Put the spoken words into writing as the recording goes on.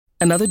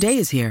Another day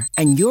is here,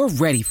 and you're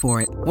ready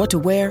for it. What to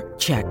wear?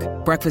 Check.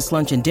 Breakfast,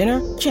 lunch, and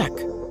dinner? Check.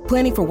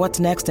 Planning for what's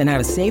next and how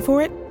to save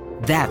for it?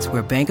 That's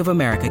where Bank of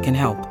America can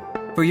help.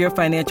 For your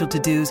financial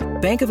to-dos,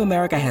 Bank of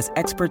America has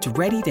experts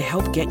ready to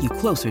help get you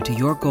closer to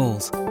your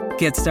goals.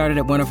 Get started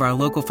at one of our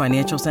local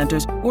financial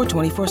centers or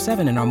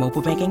 24/7 in our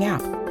mobile banking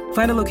app.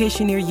 Find a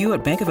location near you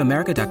at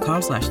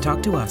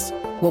bankofamerica.com/talktous.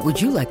 What would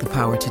you like the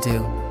power to do?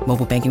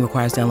 Mobile banking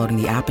requires downloading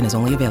the app and is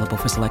only available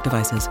for select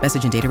devices.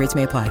 Message and data rates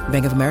may apply.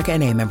 Bank of America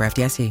N.A., member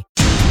FDIC.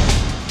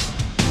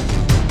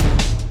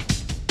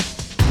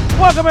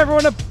 Welcome,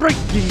 everyone, to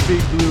Breaking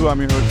Big Blue. I'm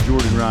your host,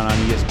 Jordan Ron, on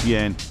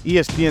ESPN,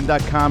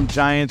 ESPN.com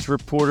Giants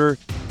reporter,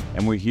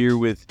 and we're here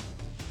with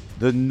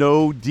the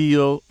No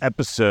Deal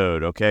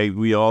episode, okay?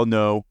 We all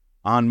know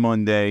on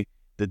Monday,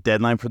 the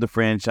deadline for the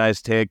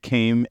franchise tag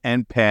came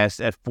and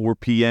passed at 4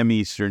 p.m.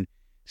 Eastern.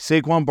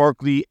 Saquon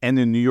Barkley and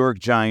the New York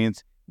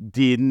Giants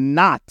did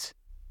not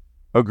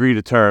agree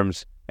to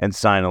terms and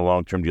sign a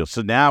long-term deal.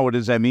 So now what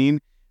does that mean?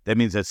 That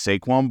means that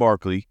Saquon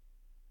Barkley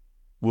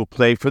will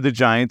play for the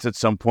Giants at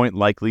some point,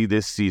 likely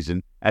this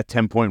season, at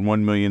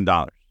 $10.1 million.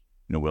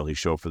 Will he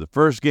show up for the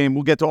first game?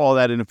 We'll get to all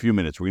that in a few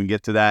minutes. We're going to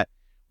get to that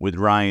with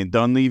Ryan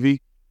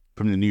Dunleavy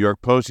from the New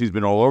York Post. He's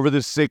been all over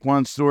this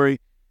Saquon story.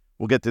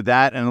 We'll get to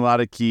that and a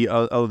lot of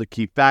other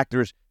key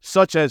factors,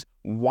 such as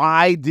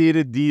why did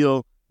a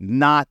deal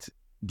not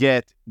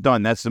get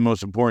done? That's the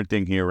most important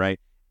thing here, right?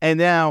 And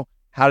now,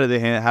 how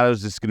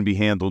is this going to be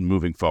handled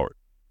moving forward?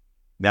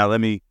 Now,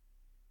 let me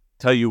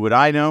tell you what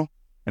I know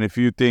and a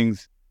few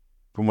things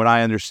from what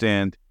I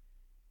understand.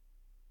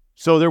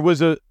 So there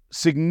was a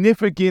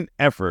significant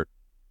effort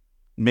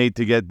made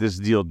to get this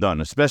deal done,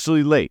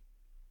 especially late,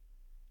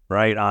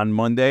 right? On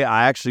Monday,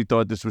 I actually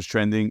thought this was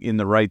trending in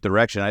the right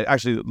direction.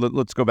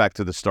 Let's go back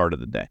to the start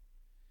of the day.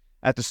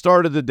 At the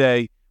start of the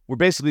day, we're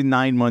basically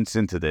 9 months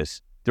into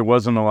this. There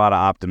wasn't a lot of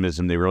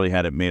optimism. They really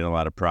hadn't made a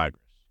lot of progress.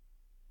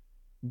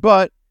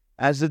 But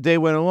as the day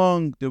went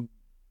along,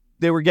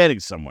 they were getting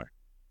somewhere.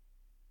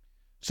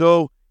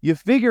 So you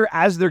figure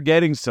as they're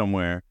getting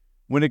somewhere,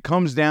 when it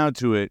comes down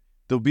to it,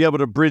 they'll be able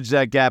to bridge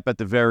that gap at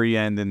the very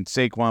end, and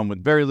Saquon,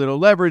 with very little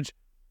leverage,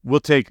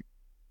 will take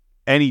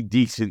any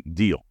decent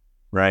deal,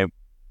 right?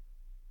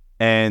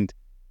 And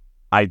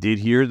I did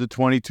hear the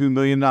 $22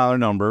 million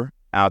number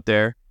out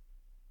there,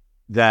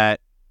 that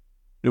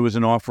there was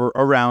an offer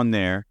around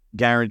there,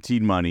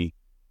 guaranteed money,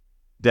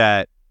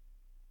 that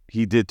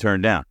he did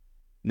turn down.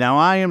 Now,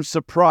 I am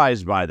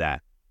surprised by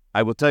that.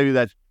 I will tell you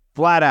that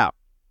flat out.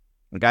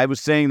 Like I was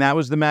saying, that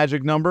was the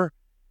magic number.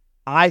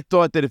 I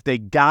thought that if they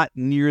got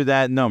near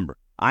that number,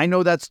 I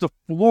know that's the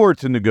floor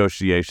to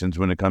negotiations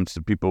when it comes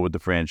to people with the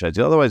franchise.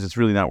 Otherwise, it's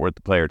really not worth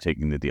the player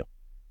taking the deal.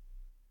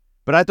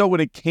 But I thought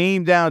when it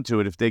came down to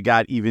it, if they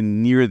got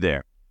even near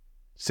there,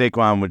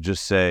 Saquon would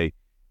just say,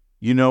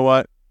 you know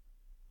what?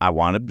 I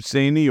want to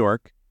stay in New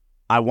York.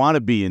 I want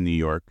to be in New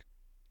York.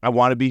 I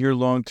want to be here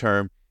long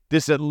term.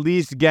 This at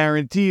least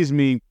guarantees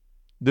me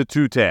the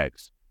 2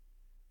 tags.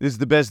 This is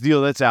the best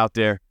deal that's out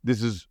there.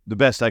 This is the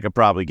best I could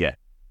probably get.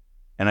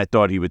 And I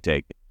thought he would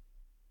take it.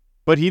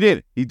 But he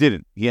didn't. He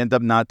didn't. He ended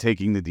up not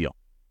taking the deal.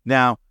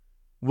 Now,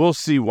 we'll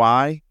see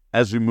why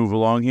as we move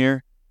along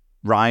here.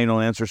 Ryan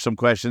will answer some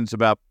questions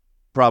about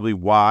probably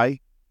why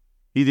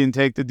he didn't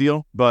take the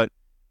deal. But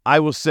I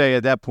will say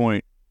at that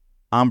point,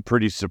 I'm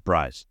pretty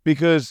surprised.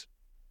 Because,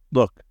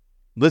 look,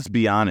 let's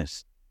be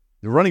honest.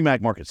 The running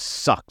back market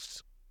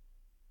sucks.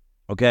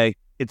 Okay?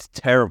 It's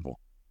terrible.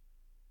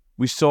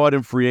 We saw it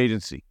in free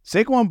agency.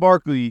 Saquon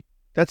Barkley,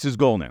 that's his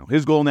goal now.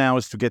 His goal now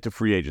is to get to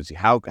free agency.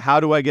 How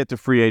do I get to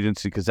free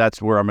agency? Because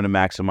that's where I'm going to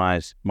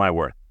maximize my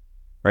worth,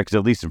 right? Because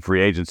at least in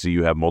free agency,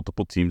 you have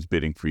multiple teams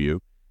bidding for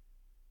you.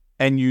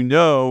 And you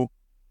know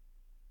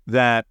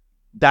that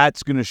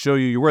that's going to show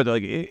you your worth.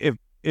 Like if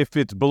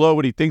it's below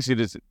what he thinks it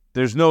is,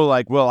 there's no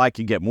like, well, I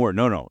can get more.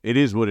 No. It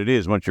is what it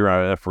is once you're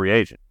a free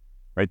agent,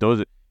 right?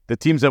 The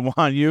teams that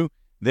want you,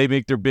 they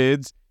make their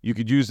bids. You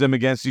could use them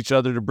against each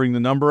other to bring the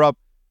number up.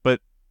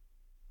 But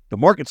the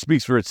market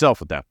speaks for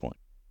itself at that point.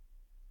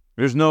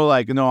 There's no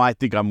like, no, I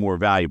think I'm more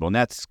valuable. And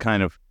that's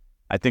kind of,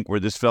 I think, where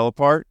this fell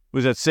apart,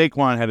 was that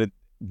Saquon had a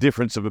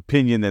difference of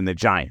opinion than the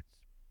Giants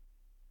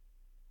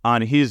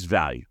on his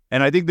value.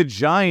 And I think the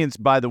Giants,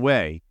 by the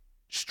way,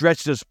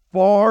 stretched as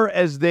far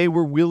as they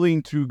were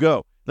willing to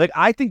go. Like,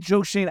 I think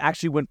Joe Schoen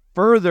actually went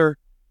further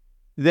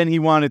than he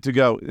wanted to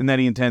go and that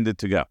he intended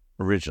to go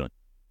originally.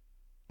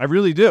 I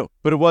really do.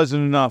 But it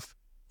wasn't enough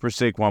for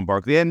Saquon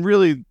Barkley. And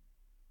really,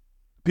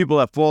 people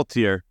at fault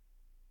here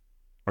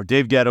are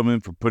Dave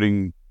Gettleman for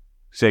putting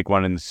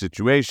Saquon in the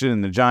situation,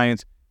 and the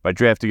Giants by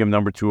drafting him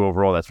number 2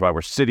 overall. That's why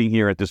we're sitting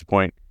here at this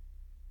point.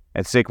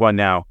 And Saquon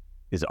now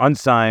is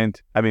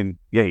unsigned. I mean,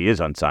 yeah, he is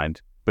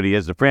unsigned, but he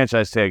has the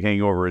franchise tag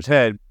hanging over his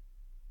head.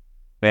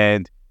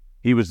 And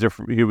he was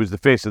the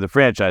face of the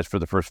franchise for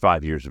the first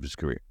 5 years of his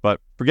career. But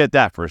forget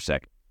that for a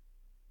second.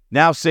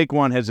 Now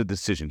Saquon has a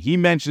decision. He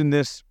mentioned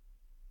this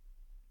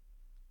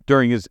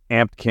during his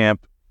amped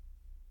camp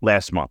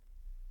last month.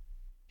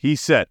 He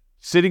said,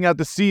 sitting out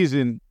the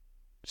season,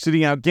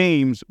 sitting out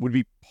games would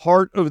be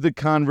part of the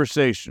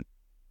conversation.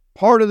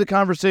 part of the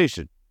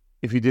conversation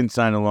if he didn't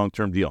sign a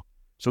long-term deal.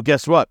 So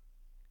guess what?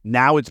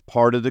 Now it's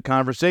part of the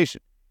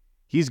conversation.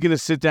 He's going to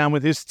sit down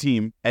with his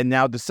team and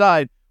now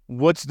decide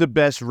what's the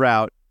best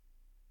route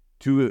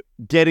to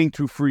getting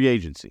to free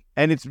agency.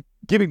 And it's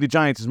giving the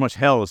Giants as much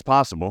hell as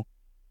possible.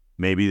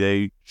 Maybe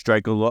they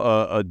strike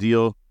a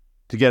deal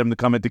to get him to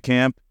come into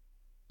camp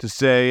to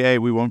say, hey,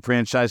 we won't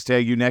franchise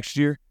tag you next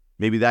year.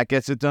 Maybe that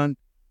gets it done.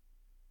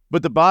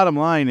 But the bottom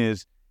line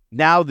is,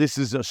 now this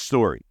is a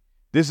story.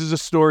 This is a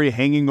story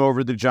hanging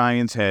over the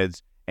Giants'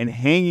 heads and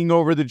hanging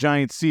over the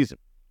Giants' season.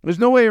 There's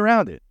no way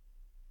around it.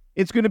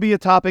 It's going to be a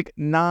topic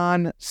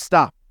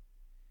non-stop.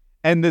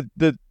 And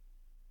the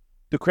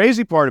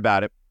crazy part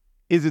about it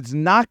is it's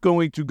not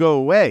going to go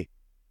away,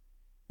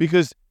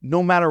 because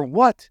no matter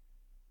what,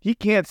 he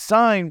can't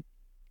sign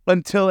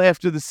until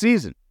after the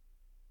season.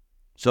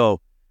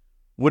 So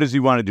what does he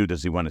want to do?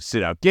 Does he want to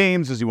sit out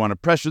games? Does he want to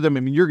pressure them? I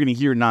mean, you're going to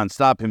hear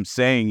nonstop him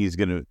saying he's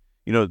going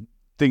to,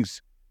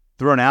 things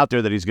thrown out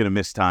there that he's going to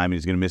miss time,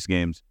 he's going to miss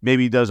games.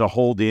 Maybe he does a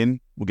hold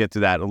in. We'll get to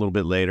that a little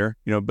bit later.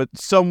 But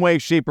some way,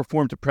 shape, or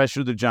form to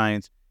pressure the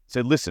Giants.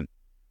 Say, listen,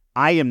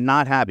 I am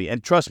not happy.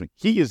 And trust me,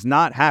 he is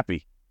not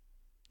happy.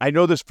 I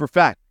know this for a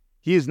fact.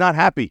 He is not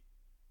happy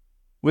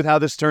with how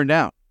this turned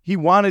out. He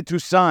wanted to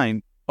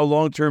sign a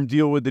long-term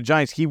deal with the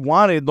Giants. He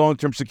wanted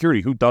long-term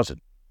security. Who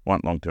doesn't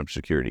want long-term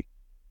security?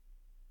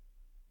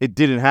 It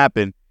didn't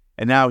happen.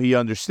 And now he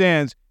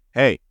understands,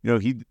 hey,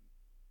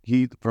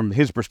 he, from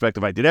his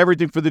perspective, I did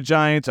everything for the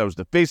Giants. I was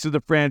the face of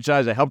the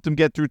franchise. I helped him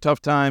get through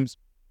tough times.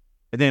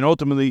 And then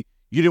ultimately,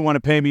 you didn't want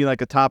to pay me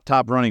like a top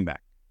running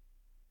back.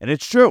 And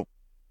it's true.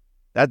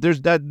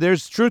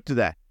 There's truth to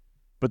that.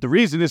 But the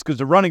reason is because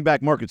the running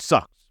back market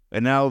sucks.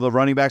 And now the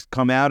running backs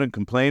come out and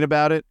complain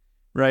about it,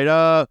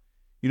 right?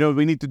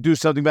 We need to do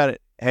something about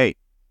it. Hey,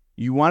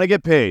 you want to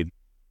get paid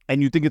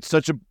and you think it's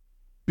such a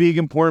big,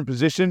 important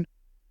position,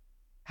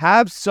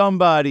 have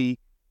somebody,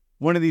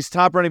 one of these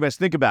top running backs,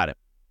 think about it.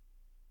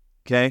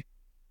 Okay?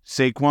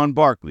 Saquon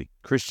Barkley,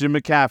 Christian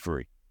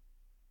McCaffrey,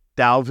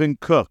 Dalvin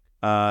Cook,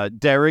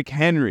 Derrick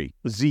Henry,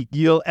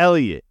 Ezekiel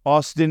Elliott,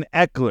 Austin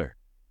Eckler,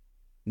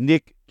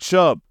 Nick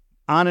Chubb,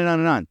 on and on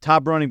and on.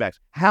 Top running backs.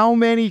 How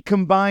many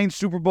combined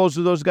Super Bowls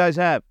do those guys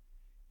have?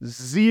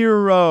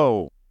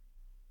 0.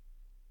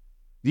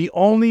 The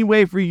only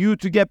way for you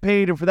to get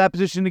paid and for that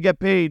position to get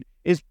paid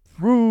is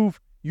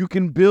prove you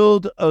can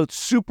build a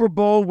Super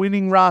Bowl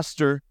winning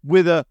roster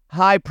with a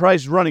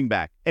high-priced running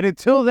back. And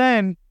until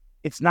then,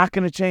 it's not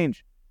going to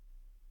change,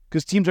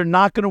 because teams are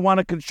not going to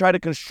want to try to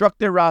construct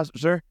their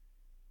roster,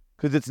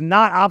 because it's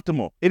not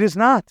optimal. It is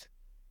not.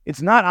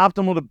 It's not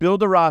optimal to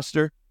build a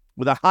roster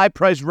with a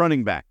high-priced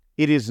running back.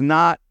 It is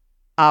not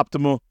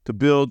optimal to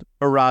build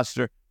a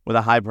roster with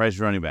a high-priced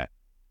running back.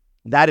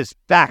 That is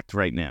fact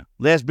right now.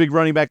 Last big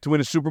running back to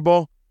win a Super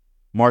Bowl,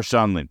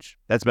 Marshawn Lynch.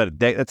 That's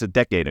that's a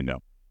decade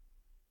ago.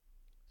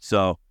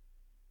 So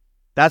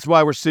that's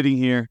why we're sitting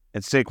here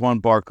and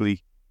Saquon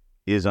Barkley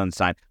is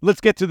unsigned.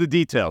 Let's get to the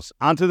details.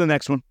 On to the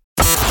next one.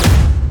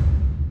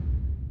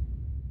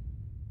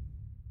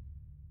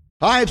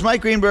 Hi, it's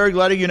Mike Greenberg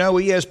letting you know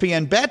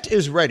ESPN Bet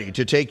is ready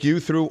to take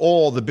you through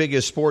all the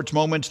biggest sports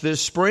moments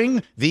this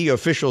spring. The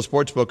official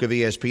sportsbook of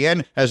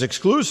ESPN has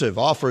exclusive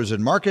offers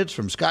and markets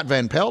from Scott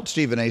Van Pelt,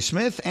 Stephen A.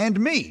 Smith, and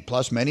me,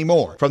 plus many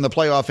more. From the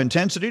playoff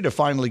intensity to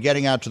finally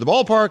getting out to the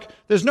ballpark,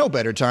 there's no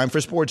better time for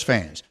sports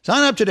fans.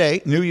 Sign up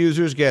today. New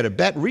users get a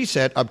bet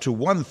reset up to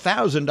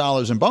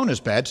 $1,000 in bonus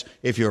bets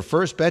if your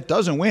first bet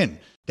doesn't win.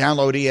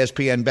 Download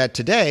ESPN Bet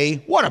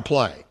today. What a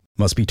play.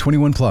 Must be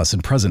 21 plus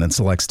and present in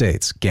select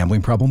states.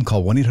 Gambling problem?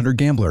 Call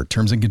 1-800-GAMBLER.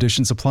 Terms and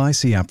conditions apply.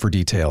 See app for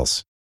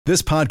details.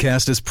 This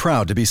podcast is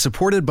proud to be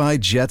supported by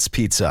Jets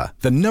Pizza,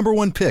 the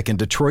 #1 pick in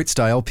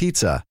Detroit-style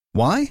pizza.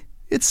 Why?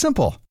 It's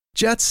simple.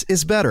 Jets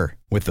is better.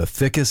 With the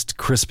thickest,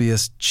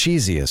 crispiest,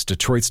 cheesiest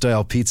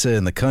Detroit-style pizza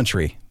in the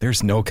country,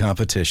 there's no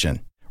competition.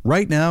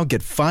 Right now,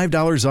 get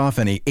 $5 off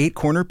any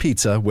 8-corner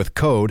pizza with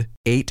code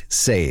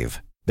 8SAVE.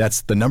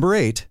 That's the number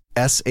 8,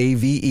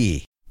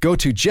 S-A-V-E. Go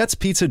to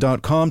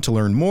jetspizza.com to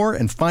learn more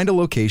and find a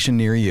location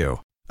near you.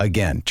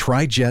 Again,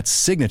 try Jet's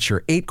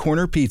signature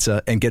 8-corner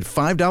pizza and get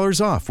 $5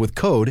 off with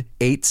code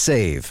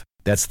 8SAVE.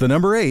 That's the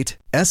number 8,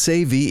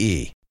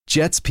 S-A-V-E.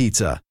 Jet's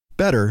Pizza.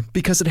 Better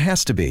because it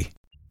has to be.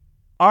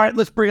 All right,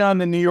 let's bring on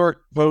the New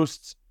York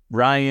Post's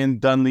Ryan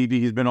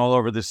Dunleavy. He's been all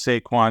over the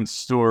Saquon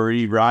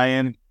story.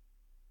 Ryan,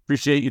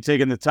 appreciate you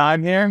taking the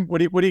time here. What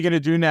are you going to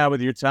do now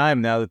with your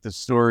time now that the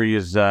story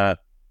is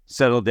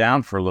settled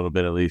down for a little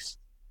bit at least?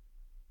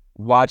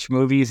 Watch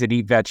movies and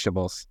eat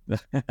vegetables.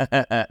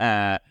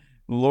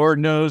 Lord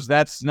knows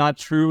that's not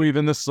true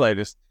even the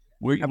slightest.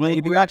 We're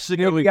actually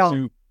going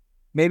to...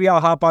 Maybe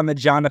I'll hop on the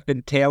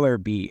Jonathan Taylor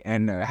beat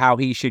and how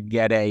he should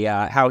get a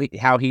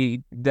how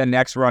he the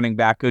next running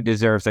back who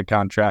deserves a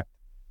contract.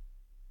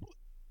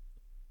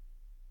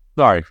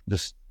 Sorry,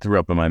 just threw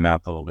up in my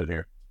mouth a little bit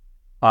here.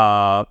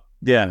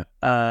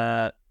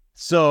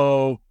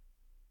 So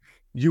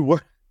you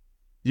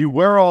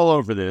were all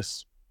over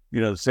this,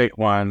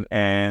 Saquon,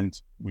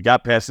 and we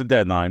got past the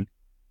deadline.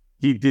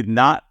 He did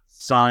not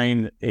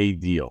sign a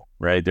deal,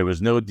 right? There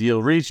was no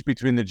deal reached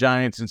between the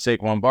Giants and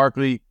Saquon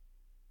Barkley.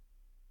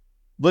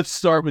 Let's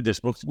start with this.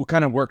 We'll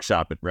kind of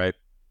workshop it, right?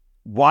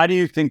 Why do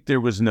you think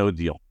there was no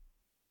deal?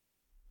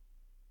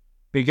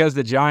 Because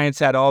the Giants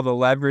had all the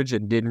leverage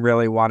and didn't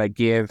really want to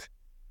give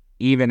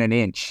even an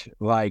inch.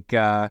 Like,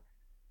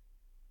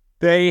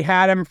 they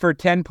had him for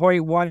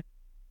 $10.1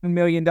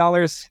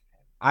 million.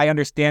 I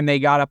understand they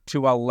got up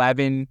to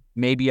 11,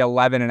 maybe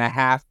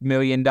 $11.5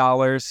 million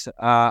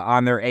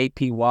on their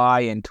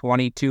APY and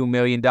 $22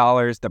 million,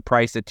 the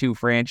price of 2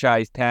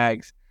 franchise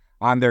tags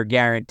on their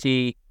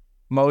guarantee.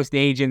 Most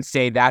agents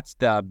say that's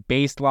the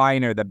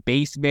baseline or the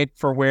basement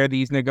for where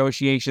these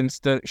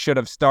negotiations should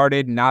have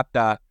started, not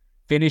the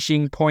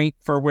finishing point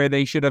for where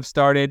they should have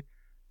started.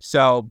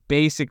 So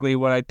basically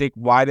what I think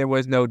why there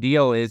was no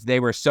deal is they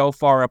were so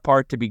far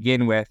apart to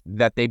begin with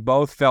that they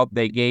both felt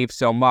they gave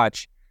so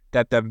much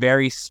that the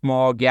very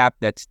small gap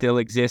that still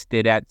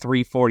existed at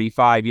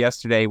 3:45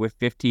 yesterday with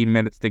 15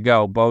 minutes to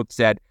go, both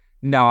said,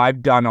 no,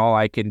 I've done all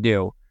I can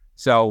do.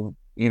 So,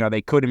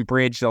 they couldn't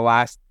bridge the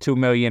last $2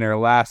 million or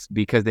less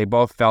because they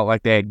both felt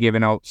like they had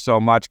given out so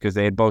much because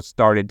they had both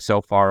started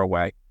so far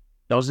away.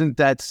 Doesn't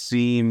that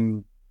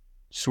seem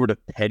sort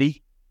of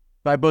petty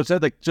by both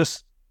sides? Like,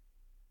 just,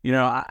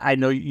 I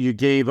know you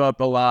gave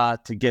up a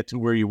lot to get to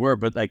where you were,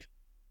 but like,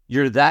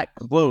 you're that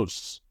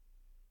close.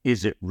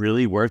 Is it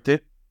really worth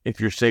it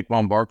if you're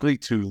Saquon Barkley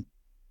to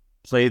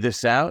play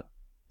this out,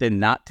 then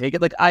not take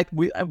it? Like,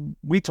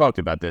 we talked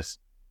about this,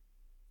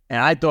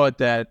 and I thought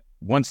that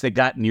once they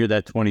got near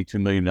that $22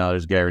 million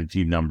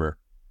guaranteed number,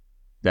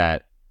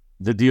 that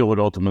the deal would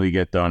ultimately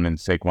get done, and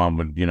Saquon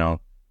would,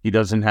 he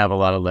doesn't have a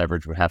lot of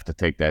leverage, would have to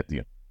take that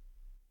deal.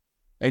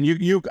 And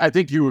I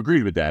think you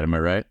agreed with that. Am I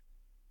right?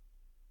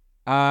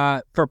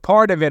 For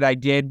part of it, I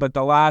did, but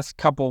the last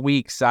couple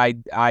weeks, I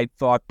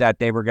thought that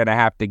they were going to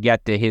have to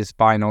get to his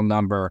final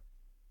number,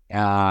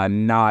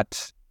 and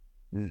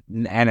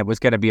it was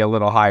going to be a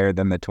little higher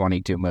than the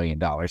 $22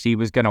 million. He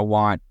was going to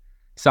want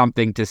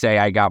something to say,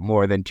 I got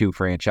more than 2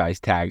 franchise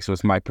tags,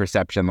 was my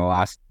perception the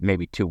last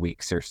maybe 2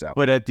 weeks or so.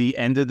 But at the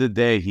end of the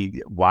day,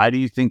 why do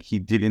you think he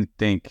didn't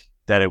think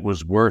that it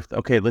was worth,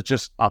 okay,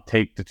 I'll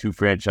take the 2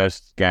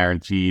 franchise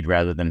guaranteed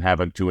rather than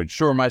having to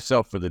insure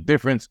myself for the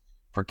difference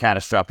for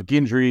catastrophic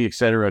injury, et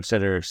cetera, et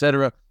cetera, et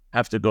cetera.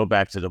 Have to go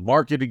back to the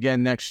market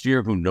again next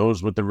year. Who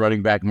knows what the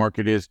running back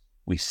market is?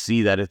 We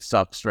see that it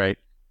sucks, right?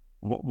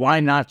 Why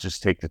not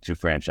just take the 2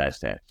 franchise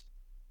tags?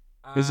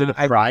 Is it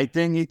a pride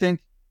thing, you think?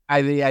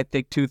 I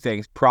think 2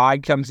 things.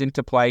 Pride comes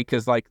into play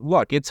because,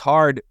 look, it's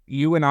hard.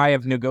 You and I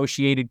have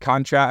negotiated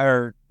contract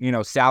or,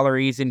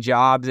 salaries and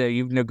jobs.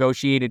 You've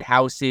negotiated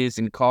houses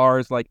and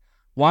cars.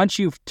 Once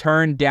you've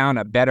turned down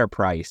a better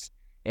price,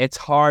 it's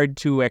hard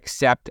to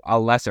accept a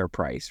lesser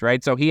price,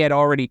 right? So he had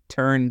already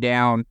turned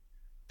down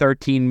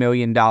 $13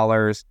 million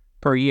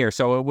per year.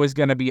 So it was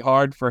going to be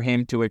hard for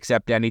him to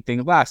accept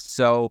anything less.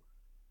 So,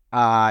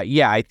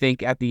 I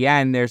think at the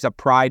end, there's a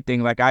pride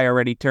thing. I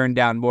already turned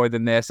down more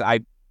than this.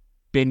 I've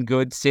been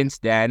good since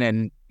then.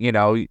 And,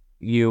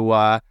 you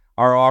are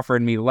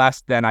offering me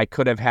less than I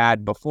could have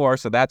had before.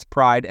 So that's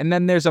pride. And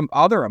then there's some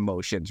other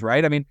emotions,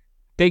 right? I mean,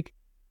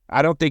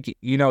 I don't think,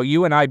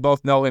 you and I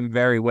both know him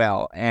very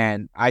well.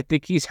 And I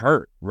think he's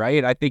hurt,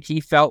 right? I think he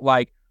felt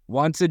like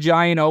once a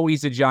Giant,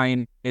 always a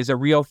Giant is a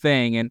real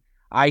thing. And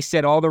I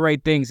said all the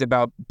right things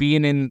about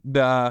being in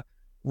the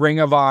Ring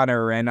of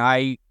Honor. And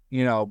I,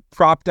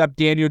 propped up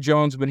Daniel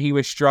Jones when he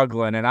was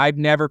struggling. And I've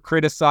never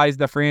criticized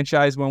the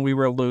franchise when we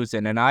were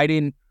losing. And I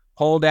didn't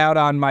hold out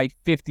on my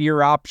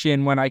 5th-year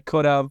option when I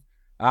could have.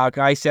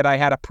 I said I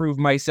had to prove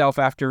myself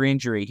after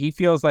injury. He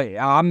feels like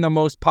I'm the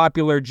most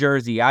popular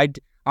jersey.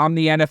 I'm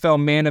the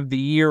NFL Man of the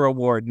Year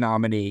award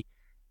nominee,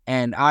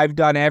 and I've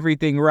done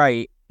everything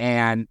right.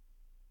 And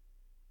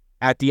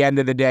at the end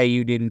of the day,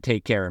 you didn't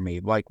take care of me.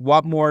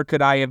 What more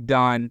could I have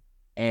done?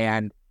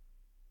 And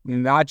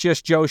not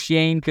just Joe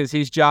Schoen, because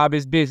his job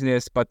is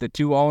business, but the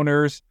 2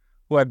 owners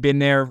who have been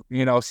there,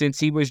 since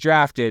he was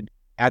drafted.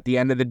 At the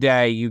end of the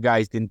day, you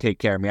guys didn't take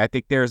care of me. I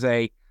think there's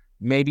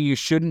maybe you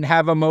shouldn't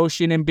have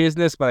emotion in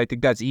business, but I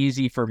think that's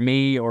easy for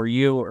me or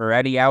you or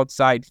any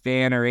outside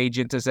fan or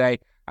agent to say.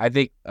 I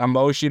think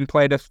emotion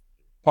played a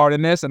part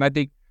in this, and I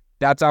think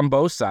that's on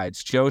both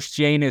sides. Joe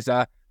Schoen is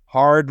a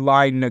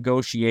hard-line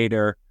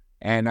negotiator,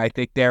 and I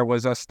think there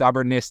was a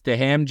stubbornness to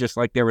him, just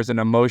like there was an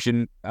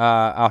emotion,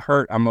 a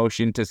hurt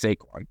emotion to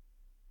Saquon.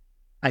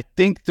 I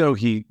think, though,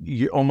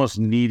 you almost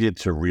needed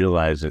to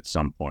realize at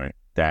some point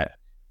that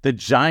the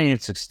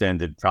Giants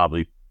extended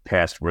probably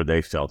past where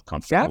they felt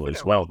comfortable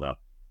as well, though.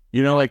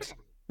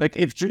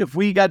 If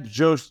we got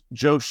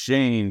Joe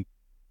Schoen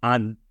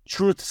on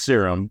Truth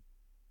Serum,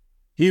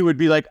 he would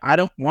be like, I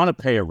don't want to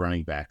pay a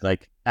running back,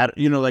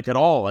 at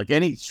all,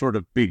 any sort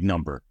of big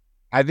number.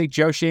 I think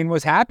Joe Schoen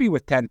was happy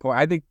with 10 points.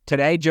 I think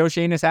today Joe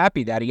Schoen is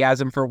happy that he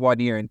has him for 1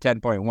 year and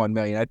 $10.1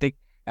 million. I think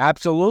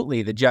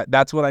absolutely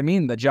that's what I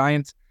mean. The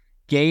Giants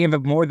gave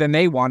more than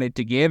they wanted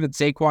to give, and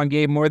Saquon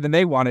gave more than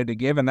they wanted to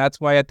give, and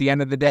that's why at the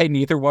end of the day,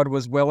 neither one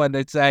was willing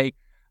to say,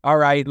 all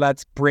right,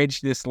 let's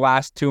bridge this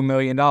last $2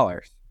 million.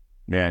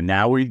 Yeah,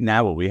 now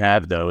what we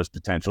have though is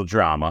potential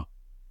drama.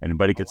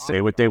 Anybody could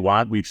say what they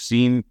want. We've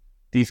seen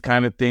these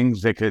kind of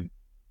things that could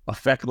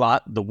affect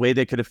the way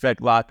they could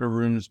affect locker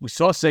rooms. We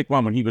saw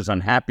Saquon when he was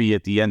unhappy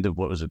at the end of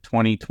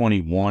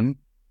 2021,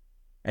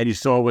 and you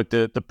saw what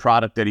the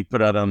product that he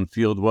put out on the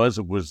field was.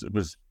 It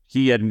was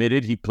he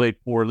admitted he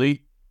played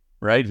poorly,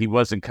 right? He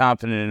wasn't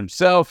confident in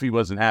himself. He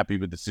wasn't happy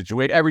with the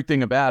situation,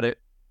 everything about it,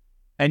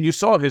 and you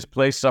saw his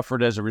play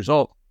suffered as a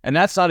result. And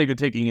that's not even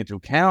taking into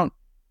account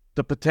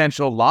the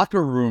potential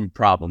locker room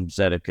problems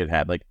that it could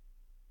have. Like,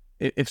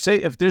 if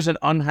there's an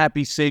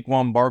unhappy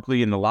Saquon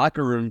Barkley in the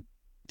locker room,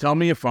 tell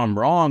me if I'm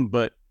wrong,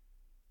 but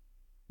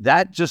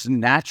that just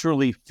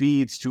naturally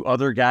feeds to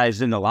other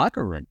guys in the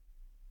locker room.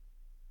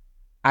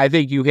 I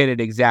think you hit it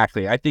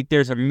exactly. I think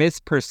there's a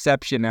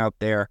misperception out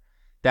there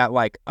that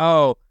like,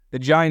 oh, the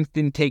Giants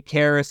didn't take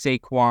care of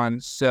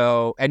Saquon,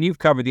 so, and you've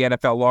covered the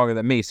NFL longer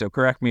than me, so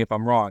correct me if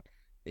I'm wrong.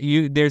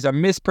 There's a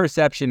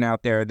misperception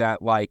out there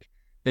that like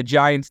the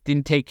Giants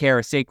didn't take care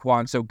of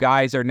Saquon, so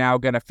guys are now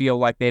going to feel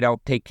like they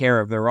don't take care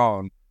of their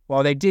own.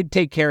 Well, they did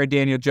take care of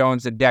Daniel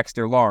Jones and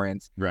Dexter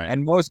Lawrence. Right.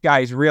 And most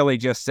guys really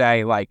just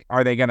say, like,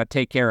 are they going to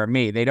take care of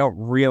me? They don't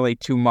really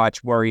too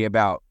much worry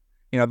about,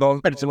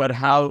 those. But it's about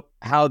how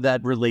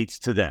that relates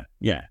to them.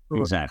 Yeah,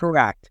 exactly.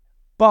 Correct.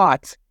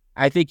 But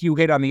I think you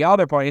hit on the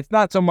other point. It's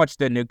not so much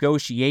the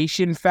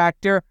negotiation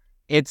factor.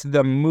 It's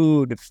the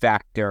mood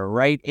factor,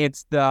 right?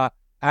 It's the,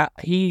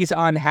 he's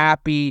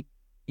unhappy,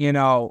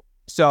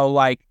 so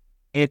like,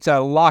 it's a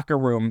locker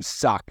room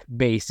suck,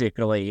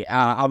 basically,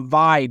 a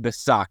vibe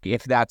suck,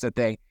 if that's a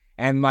thing.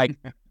 And like,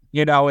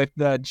 if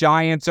the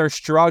Giants are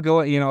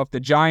struggling, if the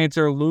Giants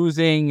are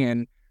losing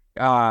and,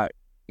 I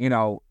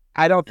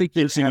don't think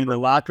it's in the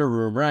locker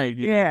room, right?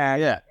 Yeah.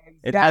 Exactly.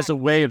 It has a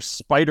way of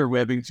spider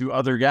webbing to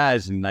other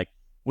guys. And like,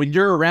 when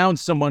you're around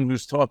someone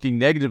who's talking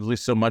negatively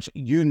so much,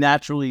 you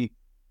naturally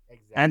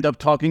end up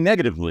talking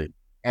negatively.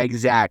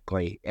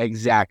 Exactly.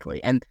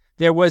 And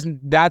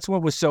that's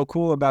what was so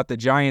cool about the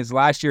Giants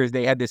last year is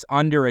they had this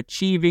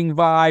underachieving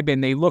vibe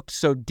and they looked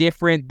so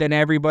different than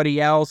everybody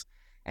else.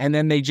 And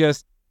then they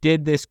just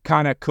did this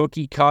kind of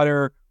cookie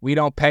cutter, we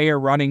don't pay a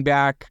running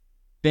back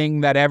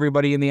thing that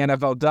everybody in the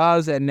NFL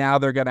does. And now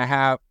they're going to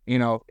have,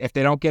 if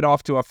they don't get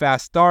off to a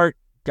fast start,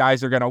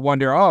 guys are going to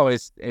wonder, oh,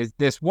 is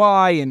this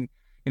why? And,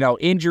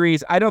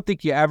 injuries. I don't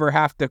think you ever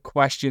have to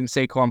question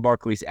Saquon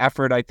Barkley's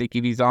effort. I think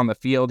if he's on the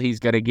field, he's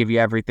going to give you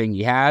everything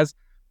he has.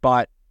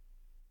 But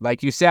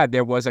like you said,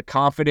 there was a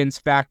confidence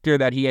factor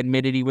that he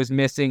admitted he was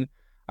missing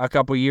a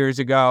couple years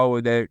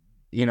ago that,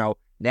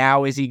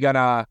 now is he going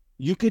to...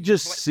 You could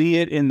just see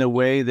it in the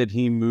way that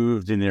he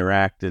moved and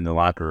interacted in the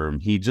locker room.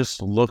 He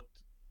just looked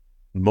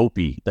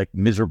mopey, like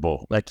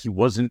miserable, like he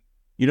wasn't,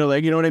 you know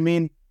what I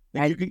mean?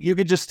 Like you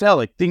could just tell,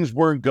 like things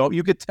weren't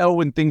you could tell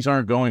when things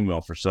aren't going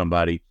well for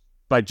somebody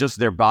by just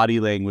their body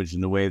language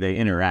and the way they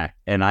interact.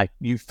 And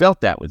you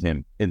felt that with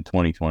him in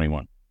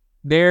 2021.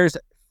 There's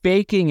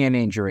faking an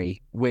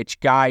injury, which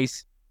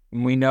guys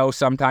we know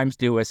sometimes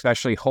do,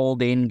 especially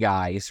hold in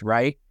guys,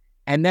 right?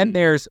 And then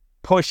there's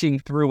pushing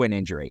through an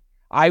injury.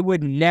 I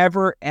would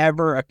never,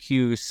 ever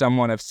accuse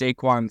someone of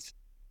Saquon's,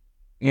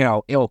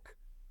 ilk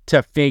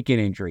to fake an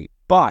injury.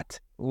 But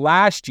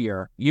last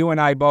year, you and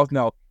I both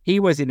know he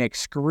was in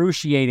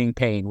excruciating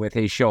pain with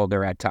his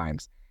shoulder at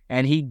times.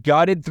 And he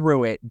gutted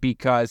through it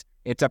because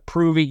it's a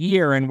prove it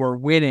year and we're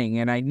winning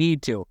and I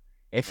need to.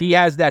 If he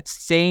has that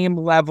same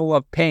level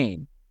of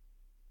pain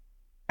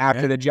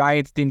after the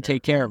Giants didn't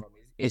take care of him,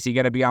 is he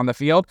going to be on the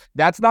field?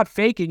 That's not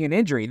faking an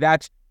injury.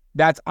 That's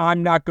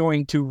I'm not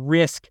going to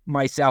risk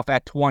myself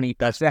at 20%.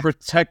 That's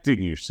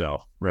protecting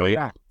yourself, really.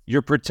 Yeah.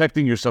 You're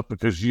protecting yourself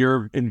because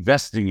you're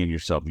investing in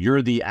yourself.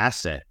 You're the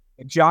asset.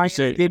 The Giants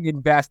didn't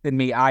invest in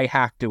me. I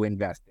have to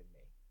invest in me.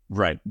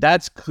 Right.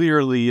 That's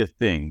clearly a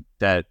thing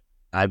that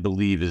I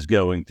believe is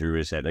going through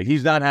his head. Like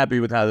he's not happy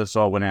with how this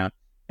all went out.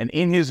 And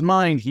in his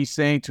mind, he's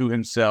saying to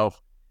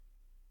himself,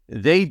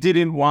 they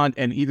didn't want,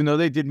 and even though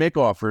they did make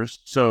offers,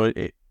 so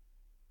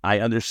I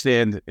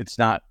understand it's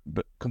not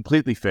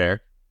completely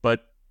fair,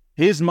 but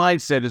his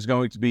mindset is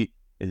going to be,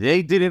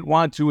 they didn't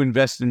want to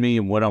invest in me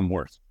and what I'm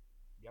worth.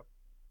 Yep.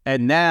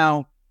 And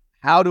now,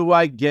 how do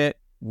I get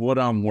what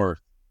I'm worth?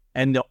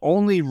 And the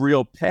only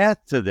real path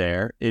to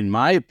there, in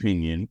my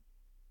opinion,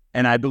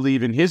 and I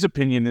believe in his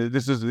opinion,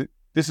 this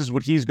is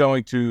what he's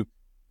going to,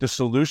 the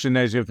solution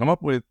that he's going to come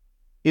up with,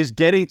 is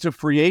getting to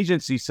free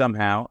agency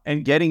somehow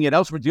and getting it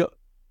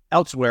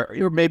elsewhere.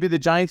 Or maybe the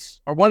Giants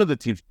are one of the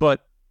teams,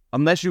 but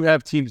unless you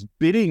have teams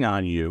bidding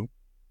on you,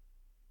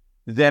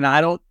 then I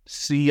don't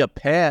see a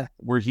path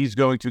where he's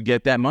going to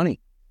get that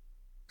money.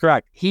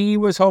 Correct. He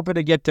was hoping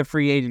to get to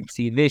free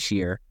agency this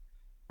year.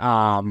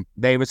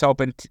 They was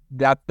hoping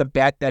that's the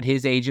bet that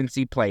his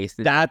agency placed.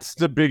 That's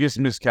the biggest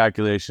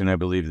miscalculation I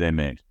believe they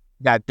made.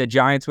 That the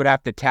Giants would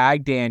have to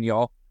tag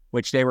Daniel,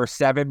 which they were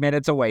 7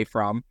 minutes away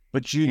from.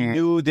 But you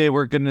knew they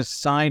were going to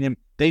sign him.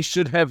 They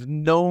should have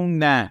known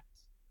that.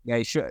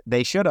 They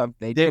should have.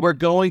 They were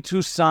going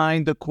to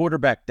sign the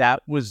quarterback.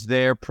 That was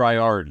their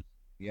priority.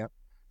 Yep.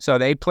 So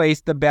they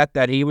placed the bet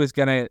that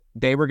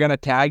they were going to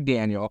tag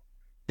Daniel.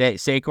 that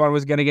Saquon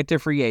was going to get to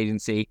free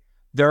agency.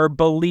 Their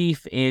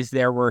belief is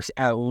there were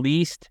at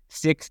least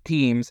 6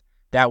 teams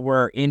that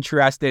were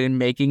interested in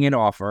making an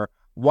offer.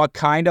 What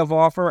kind of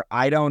offer?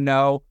 I don't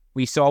know.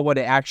 We saw what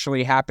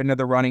actually happened to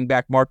the running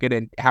back market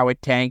and how it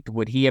tanked.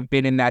 Would he have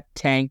been in that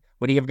tank?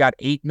 Would he have got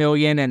 $8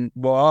 million and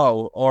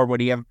whoa? Or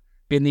would he have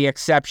been the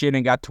exception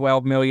and got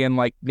 $12 million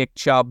like Nick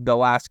Chubb, the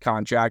last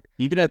contract?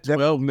 Even at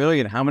 $12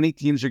 million, how many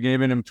teams are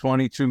giving him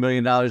 $22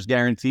 million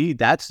guaranteed?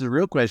 That's the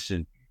real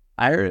question.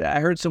 I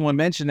heard someone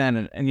mention that,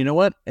 and you know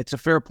what? It's a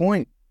fair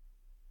point.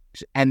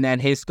 And then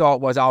his thought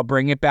was, I'll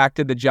bring it back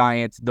to the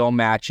Giants. They'll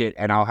match it,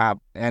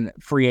 and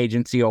free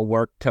agency will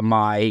work to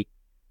my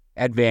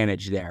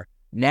advantage there.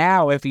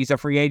 Now, if he's a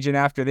free agent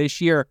after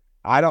this year,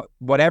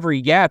 whatever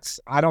he gets,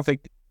 I don't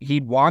think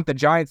he'd want the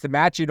Giants to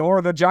match it,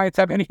 or the Giants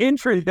have any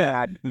interest in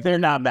that. They're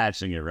not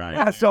matching it, right?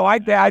 Yeah, so I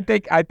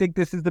think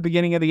this is the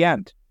beginning of the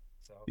end.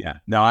 Yeah,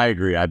 no, I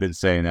agree. I've been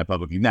saying that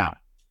publicly. Now,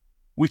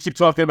 we keep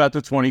talking about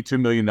the $22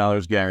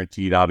 million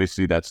guaranteed.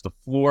 Obviously, that's the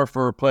floor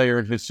for a player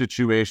in his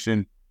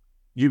situation.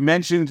 You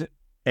mentioned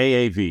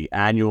AAV,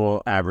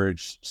 annual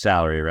average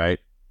salary, right?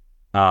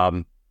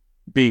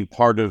 Being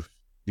part of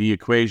the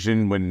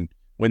equation when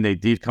they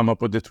did come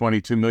up with the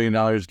 $22 million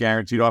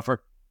guaranteed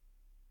offer.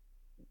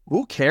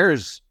 Who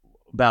cares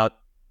about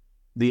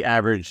the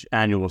average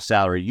annual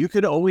salary? You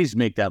could always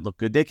make that look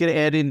good. They could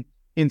add in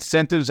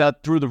incentives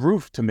out through the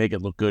roof to make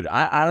it look good.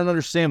 I don't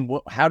understand.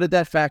 How did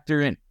that factor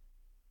in?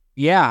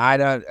 Yeah, I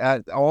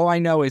don't. All I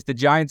know is the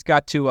Giants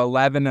got to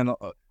 11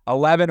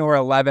 or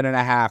 11 and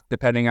a half,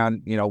 depending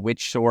on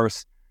which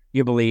source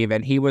you believe,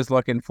 and he was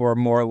looking for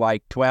more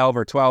like 12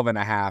 or 12 and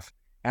a half.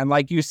 And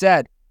like you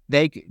said,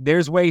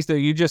 there's ways that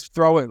you just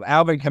throw it.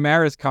 Alvin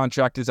Kamara's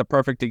contract is a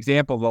perfect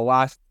example. The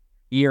last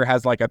year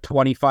has like a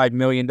 $25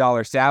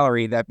 million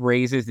salary that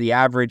raises the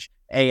average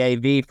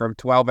AAV from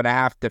 12 and a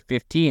half to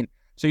 15.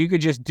 So you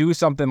could just do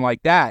something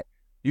like that.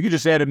 You could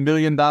just add $1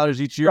 million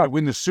each year to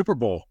win the Super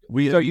Bowl.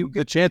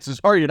 The chances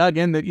are you're not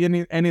getting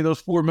any of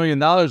those $4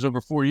 million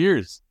over 4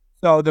 years.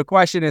 So the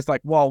question is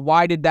like, well,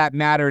 why did that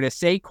matter to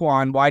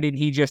Saquon? Why didn't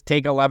he just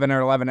take 11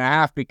 or 11 and a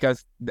half?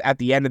 Because at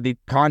the end of the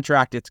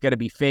contract, it's going to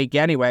be fake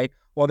anyway.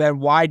 Well, then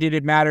why did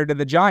it matter to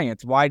the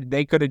Giants? Why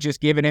they could have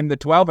just given him the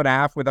 12 and a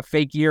half with a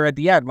fake year at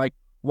the end? Like,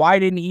 why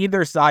didn't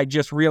either side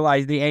just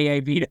realize the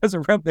AAV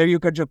doesn't run there? You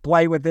could just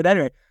play with it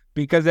anyway,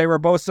 because they were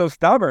both so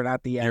stubborn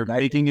at the end. They're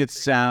making it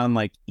sound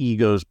like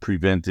egos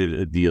prevented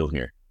a deal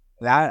here.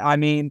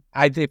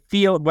 I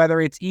feel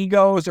whether it's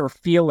egos or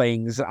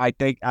feelings, I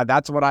think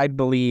that's what I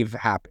believe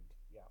happened.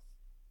 Yeah.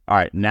 All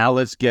right, now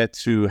let's get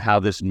to how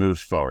this moves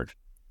forward.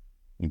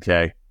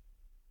 Okay.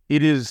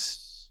 It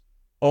is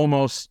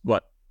almost,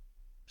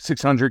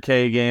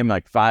 $600K a game,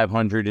 like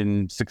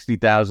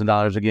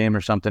 $560,000 a game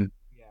or something.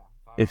 Yeah.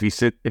 If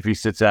he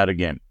sits out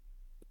again.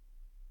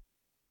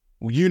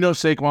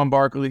 Saquon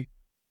Barkley.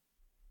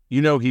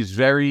 He's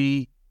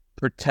very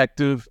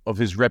protective of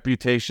his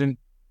reputation.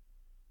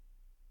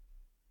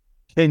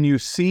 Can you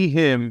see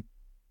him,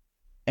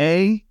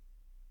 doing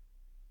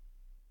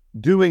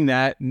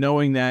that,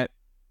 knowing that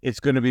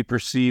it's going to be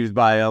perceived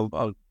by a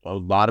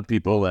lot of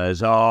people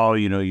as,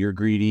 you're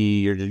greedy,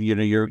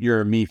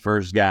 you're a me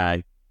first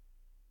guy.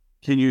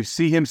 Can you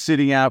see him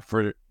sitting out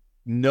for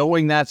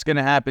knowing that's going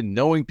to happen,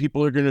 knowing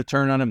people are going to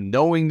turn on him,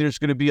 knowing there's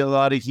going to be a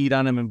lot of heat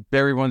on him, and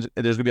there's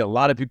going to be a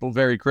lot of people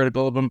very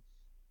critical of him?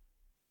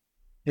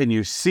 Can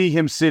you see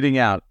him sitting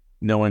out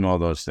knowing all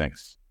those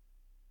things?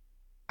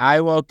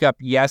 I woke up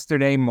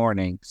yesterday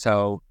morning,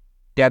 so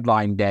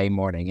deadline day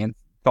morning, and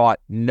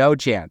thought no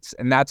chance.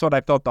 And that's what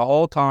I thought the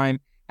whole time,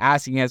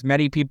 asking as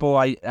many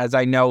people as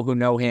I know who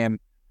know him,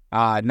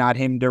 not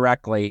him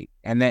directly.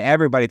 And then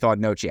everybody thought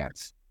no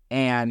chance.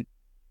 And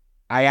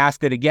I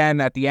asked it again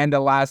at the end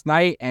of last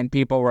night, and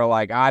people were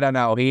like, I don't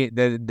know. He's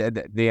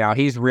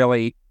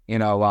really,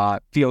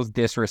 feels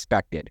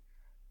disrespected.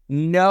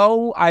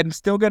 No, I'm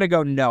still going to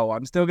go no.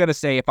 I'm still going to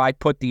say if I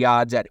put the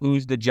odds at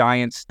who's the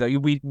Giants,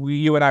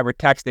 you and I were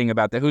texting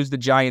about who's the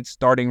Giants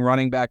starting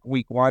running back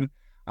week 1,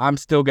 I'm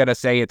still going to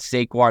say it's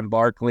Saquon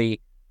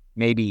Barkley,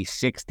 maybe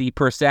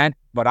 60%,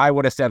 but I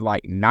would have said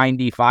like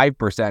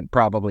 95%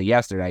 probably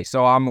yesterday.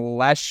 So I'm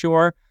less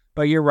sure,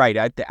 but you're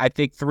right. I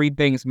think 3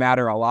 things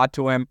matter a lot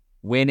to him: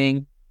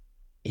 winning,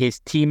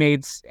 his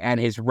teammates and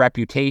his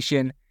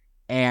reputation,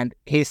 and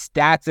his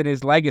stats and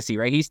his legacy,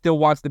 right? He still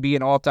wants to be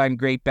an all-time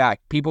great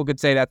back. People could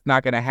say that's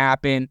not going to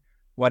happen,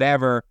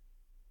 whatever.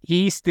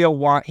 He still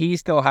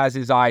has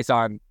his eyes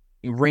on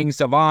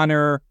rings of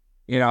honor,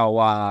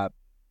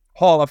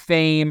 Hall of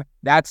Fame.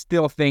 That's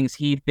still things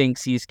he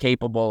thinks he's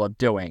capable of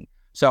doing.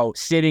 So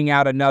sitting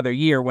out another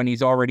year when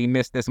he's already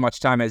missed as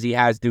much time as he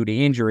has due to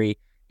injury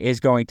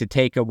is going to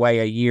take away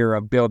a year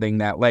of building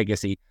that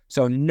legacy.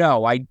 So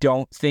no, I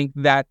don't think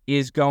that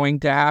is going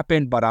to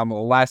happen, but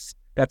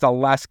that's a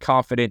less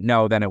confident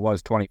no than it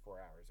was 24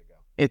 hours ago.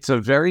 It's a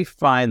very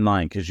fine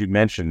line because you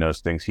mentioned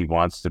those things. He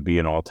wants to be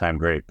an all-time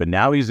great, but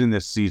now he's in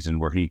this season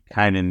where he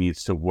kind of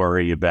needs to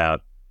worry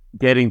about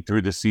getting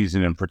through the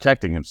season and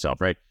protecting himself,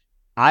 right?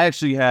 I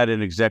actually had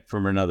an exec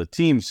from another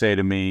team say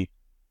to me,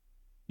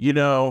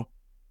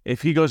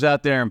 if he goes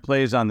out there and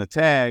plays on the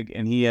tag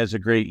and he has a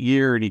great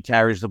year and he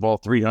carries the ball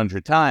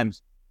 300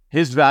 times,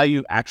 his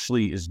value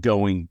actually is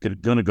going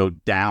to go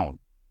down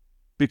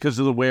because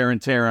of the wear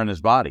and tear on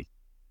his body,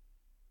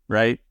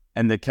 right?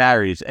 And the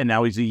carries, and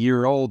now he's a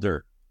year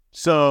older.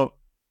 So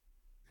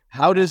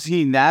how does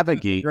he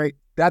navigate?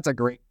 That's a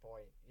great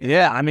point.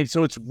 Yeah, I mean,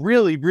 so it's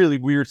really, really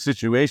weird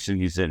situation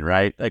he's in,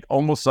 right? Like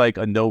almost like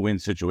a no-win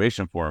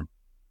situation for him.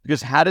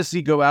 Because how does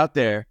he go out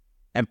there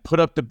and put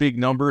up the big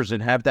numbers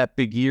and have that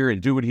big year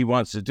and do what he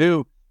wants to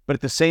do, but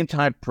at the same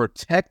time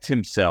protect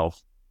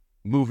himself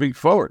moving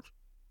forward?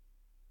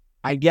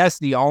 I guess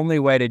the only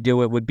way to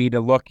do it would be to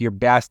look your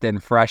best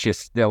and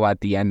freshest still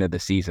at the end of the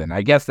season.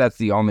 I guess that's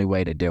the only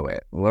way to do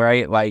it,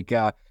 right? Like,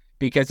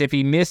 because if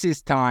he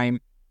misses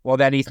time, well,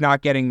 then he's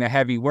not getting the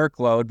heavy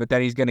workload, but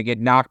then he's going to get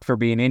knocked for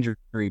being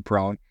injury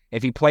prone.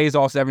 If he plays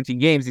all 17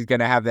 games, he's going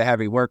to have the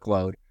heavy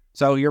workload.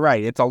 So you're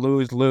right. It's a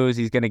lose-lose.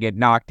 He's going to get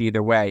knocked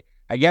either way.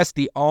 I guess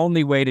the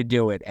only way to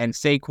do it, and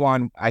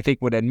Saquon, I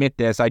think, would admit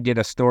this. I did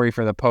a story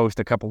for the Post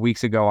a couple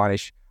weeks ago on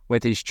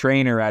with his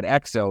trainer at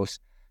Exos.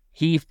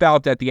 He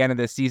felt at the end of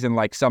the season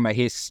like some of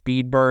his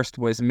speed burst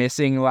was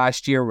missing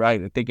last year,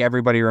 right? I think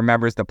everybody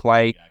remembers the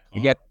play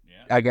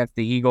against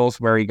the Eagles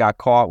where he got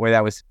caught, where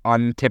that was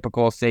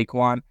untypical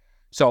Saquon.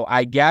 So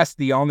I guess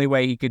the only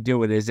way he could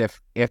do it is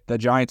if the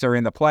Giants are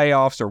in the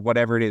playoffs or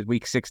whatever it is,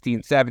 week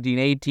 16, 17,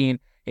 18,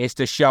 is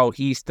to show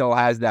he still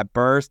has that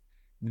burst.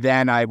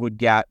 Then I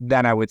would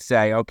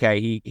say,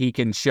 okay, he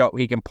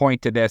can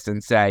point to this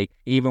and say,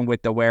 even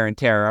with the wear and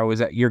tear,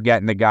 you're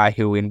getting the guy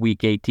who in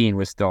week 18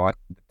 was still at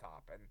the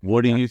top. And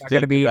what do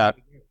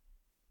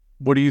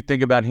you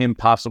think about him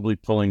possibly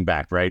pulling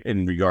back, right?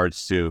 In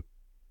regards to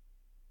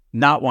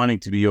not wanting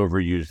to be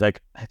overused.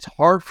 Like, it's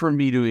hard for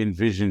me to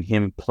envision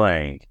him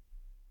playing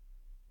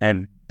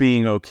and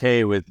being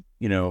okay with,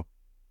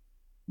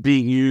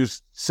 being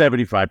used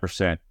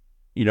 75%,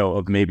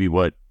 of maybe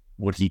what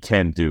he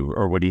can do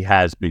or what he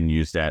has been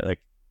used at.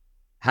 Like,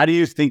 how do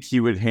you think he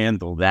would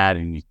handle that?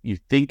 And you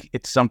think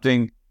it's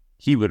something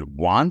he would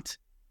want?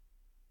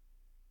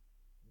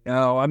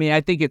 No, I mean,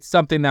 I think it's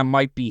something that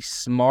might be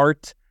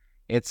smart.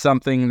 It's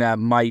something that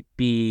might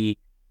be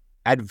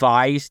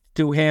advised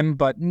to him,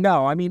 but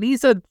no, I mean,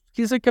 he's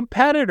a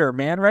competitor,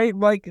 man, right?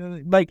 Like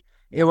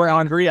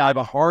I agree. I have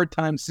a hard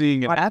time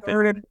seeing it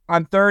happen.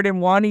 On 3rd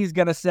and 1, he's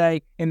going to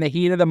say, in the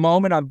heat of the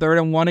moment, on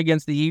 3rd and 1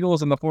 against the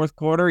Eagles in the fourth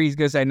quarter, he's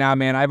going to say, nah,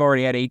 man, I've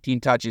already had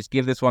 18 touches.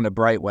 Give this one to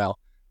Brightwell.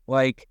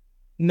 Like,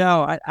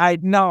 no,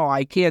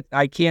 I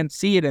can't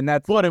see it. And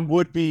that's what it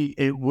would be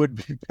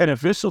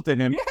beneficial to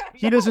him. Yeah,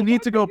 he doesn't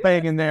need to go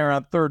banging there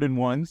on 3rd and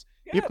 1s.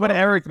 Yeah, you put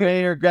Eric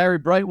May or Gary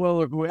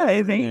Brightwell or whoever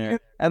in there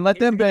and let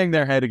them bang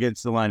their head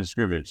against the line of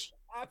scrimmage.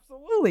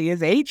 Absolutely.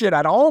 His agent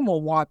at home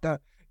will want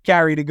the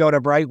carry to go to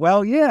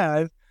Brightwell.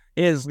 Yeah.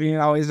 His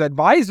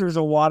advisors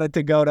will want it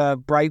to go to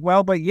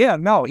Brightwell, but yeah,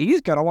 no,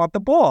 he's going to want the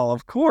ball,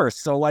 of course.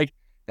 So like,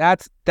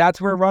 that's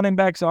where running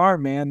backs are,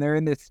 man. They're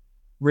in this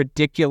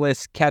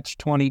ridiculous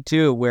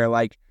catch-22 where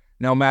like,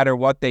 no matter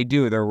what they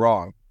do, they're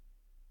wrong.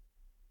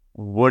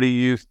 What do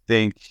you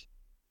think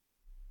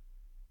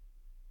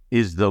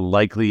is the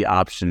likely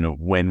option of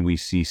when we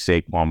see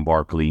Saquon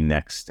Barkley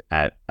next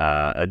at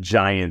a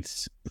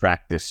Giants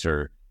practice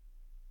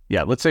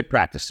let's say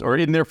practice or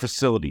in their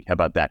facility? How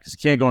about that? Because he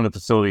can't go in the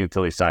facility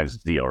until he signs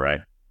the deal, right?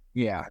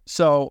 Yeah.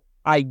 So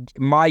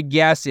my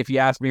guess, if you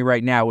ask me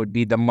right now, would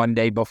be the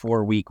Monday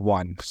before week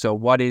 1. So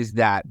what is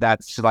that?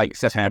 That's like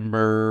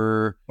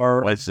September,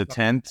 or what's the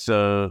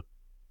 10th?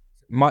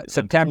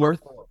 September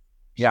 4th.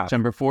 Yeah.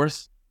 September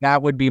 4th?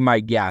 That would be my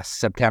guess,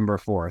 September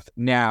 4th.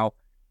 Now,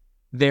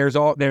 there's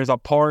a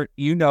part,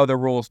 the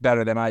rules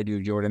better than I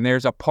do, Jordan.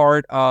 There's a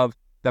part of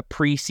the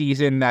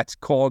preseason that's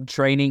called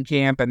training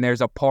camp, and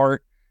there's a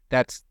part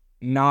that's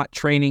not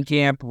training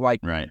camp,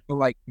 like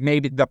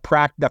maybe the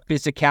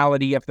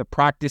physicality of the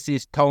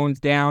practices tones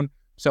down.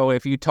 So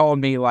if you told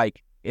me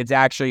like it's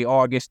actually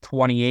August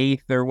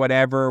 28th or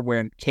whatever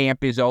when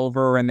camp is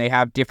over and they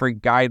have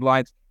different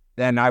guidelines,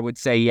 then I would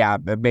say, yeah,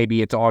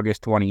 maybe it's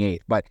August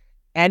 28th. But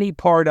any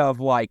part of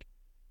like,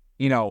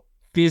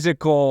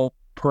 physical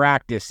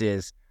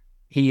practices,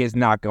 he is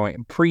not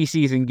going.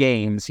 Preseason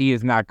games, he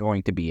is not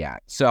going to be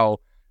at. So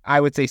I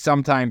would say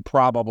sometime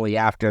probably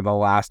after the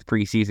last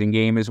preseason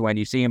game is when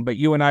you see him. But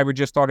you and I were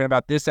just talking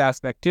about this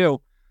aspect too.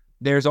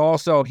 There's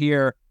also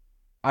here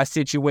a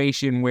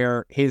situation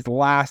where his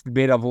last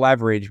bit of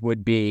leverage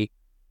would be,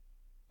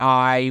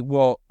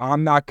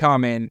 I'm not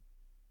coming.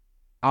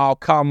 I'll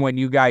come when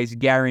you guys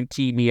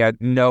guarantee me a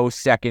no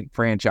second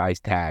franchise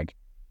tag.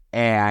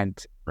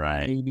 And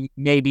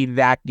maybe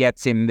that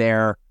gets him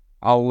there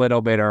a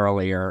little bit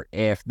earlier.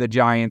 If the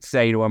Giants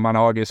say to him on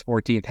August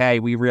 14th, hey,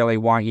 we really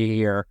want you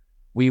here.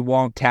 We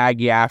won't tag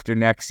you after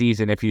next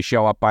season if you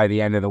show up by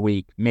the end of the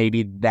week.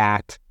 Maybe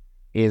that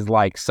is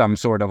like some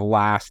sort of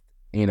last,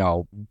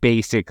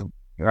 basic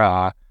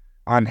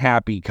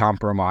unhappy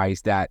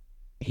compromise that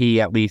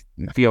he at least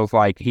feels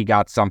like he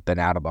got something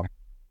out of him.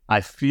 I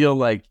feel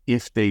like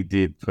if they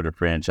did put a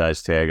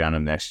franchise tag on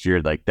him next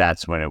year, like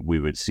that's when we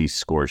would see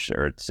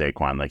Scorcher or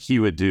Saquon. Like he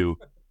would do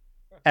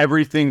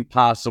everything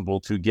possible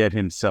to get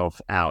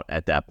himself out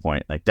at that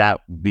point. Like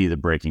that would be the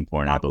breaking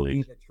point, I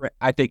believe.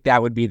 I think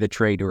that would be the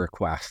trade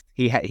request.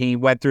 He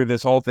went through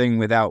this whole thing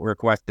without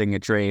requesting a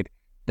trade.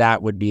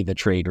 That would be the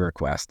trade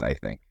request, I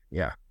think.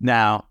 Yeah.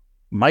 Now,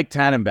 Mike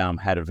Tannenbaum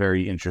had a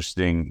very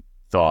interesting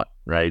thought,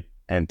 right?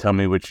 And tell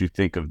me what you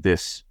think of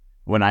this.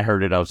 When I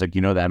heard it, I was like,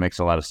 that makes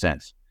a lot of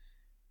sense.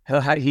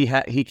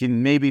 He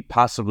can maybe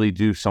possibly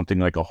do something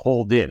like a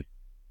hold in.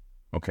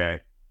 Okay.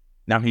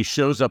 Now he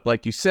shows up,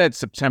 like you said,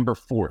 September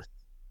 4th,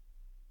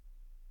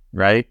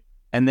 right?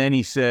 And then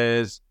he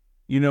says,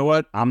 you know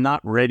what? I'm not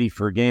ready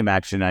for game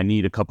action. I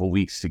need a couple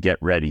weeks to get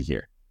ready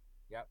here.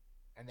 Yep.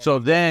 So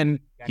then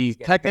he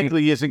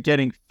technically isn't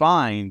getting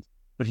fined,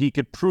 but he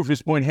could prove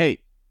his point. Hey,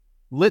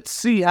 let's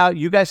see how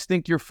you guys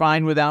think you're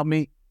fine without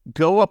me.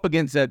 Go up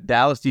against that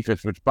Dallas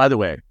defense, which, by the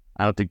way,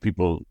 I don't think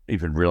people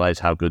even realize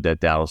how good that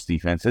Dallas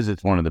defense is.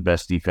 It's one of the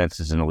best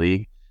defenses in the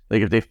league.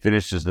 Like, if they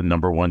finish as the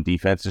number one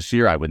defense this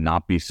year, I would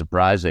not be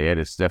surprised. They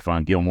added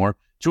Stephon Gilmore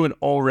to an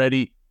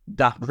already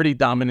pretty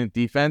dominant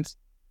defense.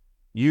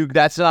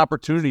 That's an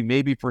opportunity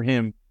maybe for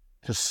him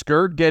to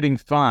skirt getting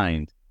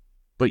fined,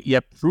 but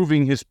yet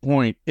proving his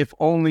point, if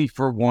only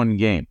for one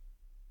game.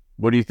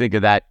 What do you think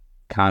of that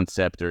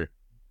concept? Or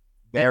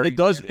it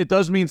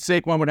does mean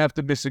Saquon would have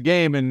to miss a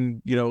game,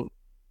 and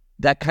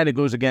that kind of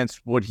goes against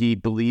what he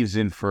believes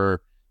in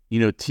for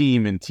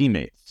team and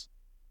teammates.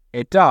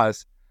 It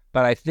does.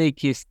 But I think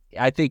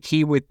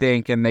he would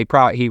think, and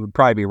he would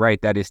probably be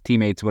right, that his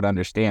teammates would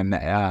understand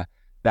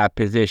that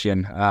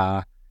position.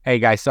 Hey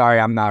guys, sorry,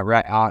 I'm not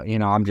right.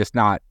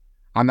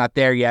 I'm not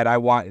there yet.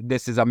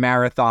 This is a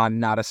marathon,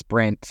 not a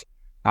sprint.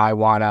 I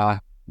want to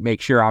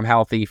make sure I'm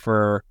healthy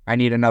I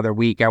need another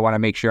week. I want to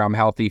make sure I'm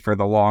healthy for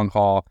the long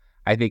haul.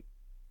 I think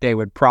they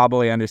would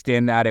probably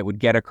understand that. It would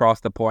get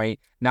across the point.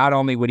 Not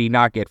only would he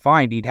not get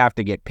fined, he'd have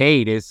to get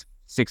paid his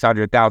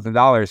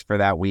 $600,000 for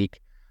that week.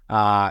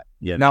 That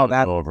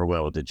over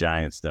well with the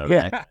Giants, though.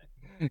 Yeah,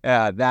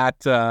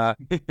 right?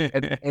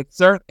 It's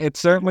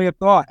certainly a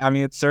thought. I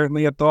mean, it's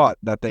certainly a thought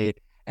that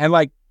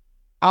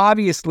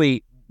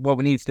obviously, what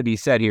needs to be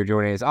said here,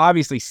 Jordan, is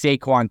obviously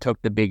Saquon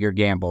took the bigger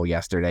gamble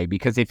yesterday,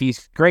 because if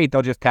he's great,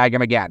 they'll just tag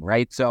him again,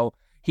 right? So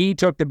he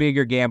took the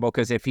bigger gamble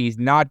because if he's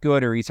not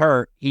good or he's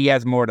hurt, he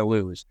has more to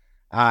lose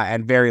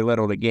and very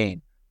little to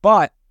gain.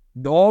 But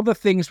all the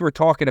things we're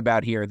talking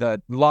about here,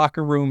 the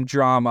locker room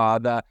drama,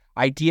 the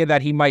idea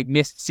that he might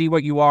see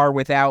what you are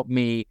without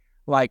me,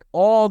 like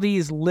all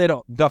these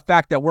the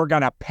fact that we're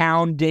going to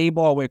pound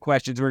Daboll with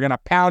questions, we're going to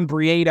pound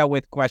Breida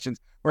with questions,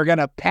 we're going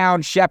to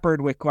pound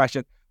Shepard with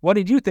questions. What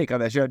did you think of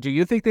this? Do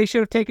you think they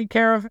should have taken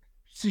care of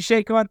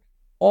Saquon?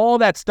 All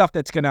that stuff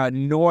that's going to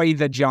annoy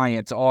the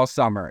Giants all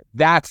summer,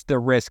 that's the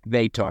risk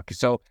they took.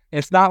 So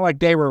it's not like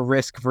they were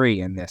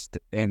risk-free in this.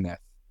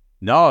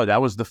 No,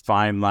 that was the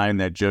fine line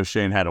that Joe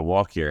Schoen had to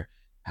walk here.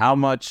 How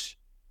much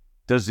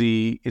is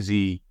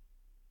he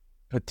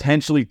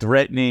potentially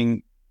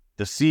threatening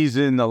the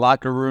season, the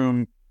locker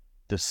room,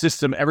 the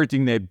system,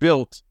 everything they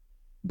built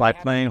by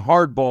playing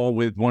hardball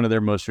with one of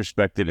their most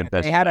respected and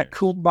best They had players. A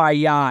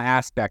kumbaya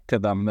aspect to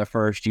them the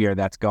first year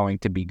that's going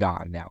to be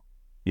gone now.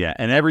 Yeah,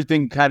 and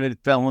everything kind of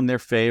fell in their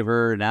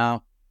favor.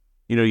 Now,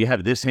 you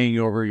have this hanging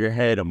over your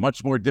head, a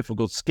much more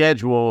difficult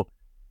schedule.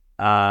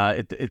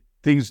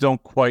 Things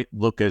don't quite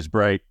look as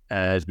bright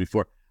as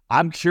before.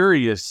 I'm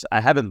curious.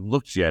 I haven't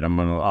looked yet.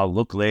 I'll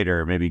look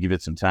later, maybe give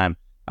it some time.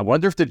 I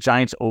wonder if the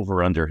Giants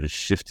over-under has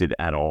shifted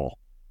at all.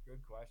 Good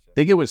question. I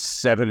think it was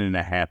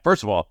 7.5.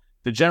 First of all,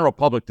 the general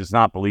public does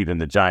not believe in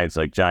the Giants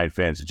like Giant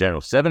fans in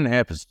general.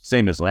 7.5 is the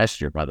same as last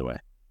year, by the way.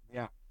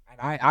 Yeah, and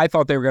I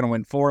thought they were going to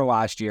win 4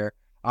 last year.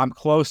 I'm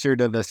closer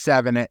to the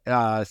 7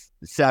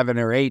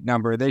 or 8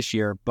 number this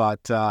year,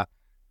 but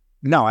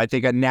no, I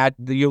think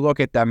you look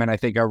at them and I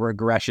think a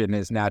regression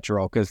is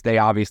natural because they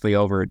obviously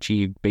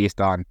overachieved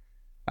based on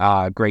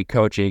great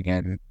coaching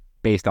and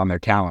based on their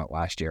talent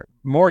last year.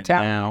 More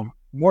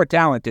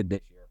talented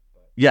this year.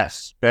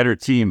 Yes, better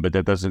team, but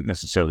that doesn't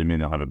necessarily mean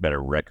they'll have a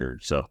better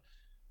record. So,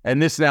 and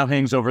this now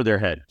hangs over their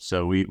head.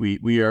 So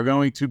we are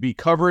going to be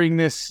covering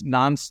this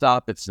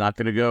nonstop. It's not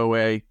going to go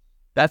away.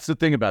 That's the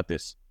thing about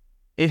this.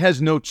 It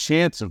has no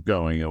chance of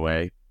going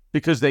away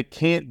because they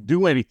can't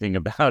do anything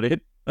about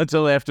it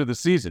until after the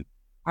season.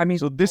 I mean,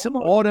 so this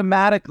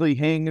automatically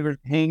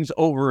hangs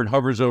over and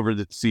hovers over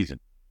the season.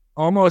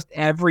 Almost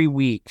every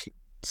week,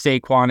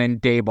 Saquon and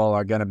Daboll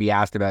are going to be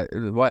asked about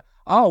what.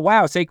 Oh,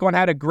 wow, Saquon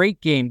had a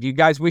great game. Do you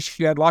guys wish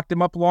you had locked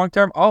him up long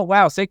term? Oh,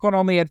 wow, Saquon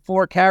only had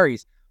 4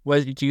 carries.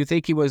 Do you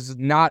think he was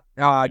not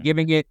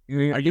giving it?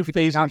 Are you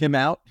phasing him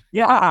out?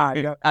 Yeah.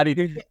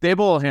 Daboll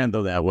will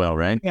handle that well,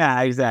 right?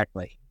 Yeah,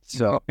 exactly.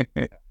 So,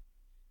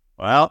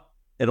 well,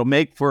 it'll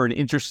make for an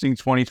interesting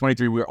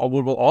 2023. We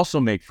will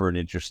also make for an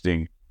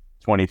interesting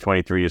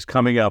 2023 is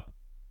coming up.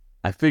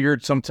 I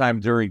figured sometime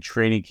during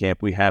training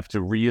camp, we have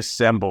to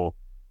reassemble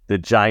the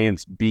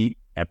Giants beat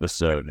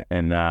episode.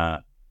 And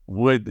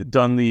would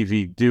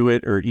Dunleavy do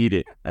it or eat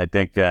it? I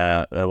think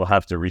we'll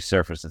have to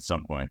resurface at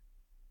some point.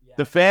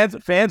 The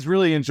fans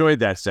really enjoyed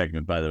that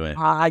segment, by the way.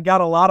 I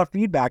got a lot of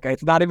feedback.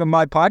 It's not even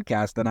my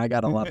podcast, and I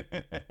got a lot.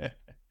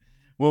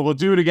 Well, we'll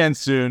do it again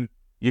soon.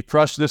 You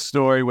crushed this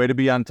story. Way to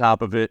be on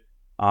top of it.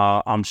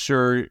 I'm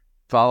sure.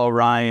 Follow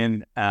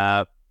Ryan.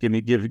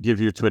 Give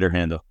your Twitter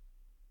handle.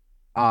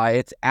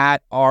 It's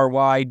at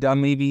RY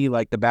Dunleavy,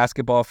 like the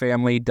basketball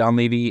family,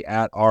 Dunleavy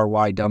at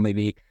RY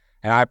Dunleavy.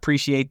 And I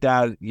appreciate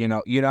that. You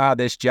know how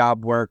this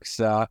job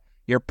works.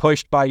 You're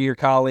pushed by your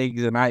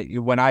colleagues.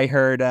 And when I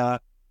heard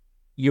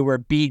you were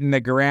beating the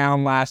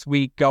ground last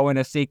week going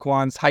to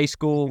Saquon's high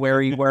school where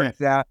he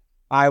works at,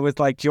 I was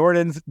like,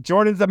 Jordan's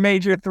a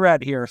major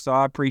threat here. So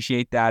I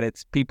appreciate that.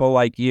 It's people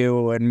like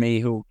you and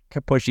me who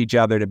can push each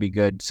other to be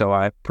good. So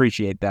I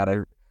appreciate that.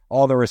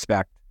 All the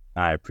respect.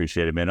 I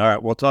appreciate it, man. All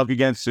right, we'll talk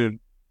again soon.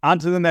 On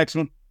to the next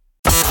one.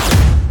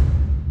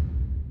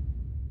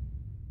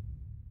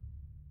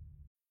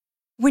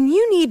 When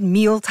you need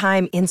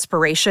mealtime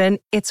inspiration,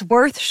 it's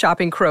worth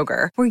shopping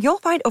Kroger, where you'll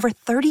find over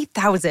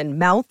 30,000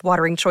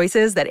 mouth-watering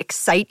choices that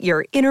excite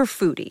your inner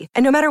foodie.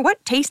 And no matter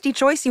what tasty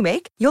choice you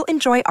make, you'll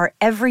enjoy our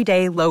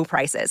everyday low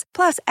prices,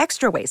 plus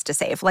extra ways to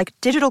save, like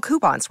digital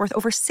coupons worth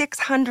over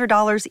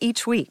 $600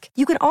 each week.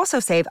 You can also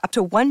save up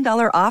to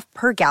 $1 off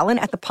per gallon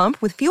at the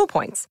pump with fuel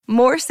points.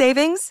 More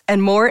savings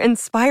and more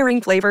inspiring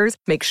flavors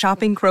make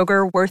shopping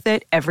Kroger worth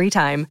it every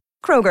time.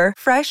 Kroger,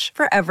 fresh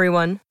for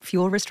everyone.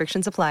 Fuel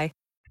restrictions apply.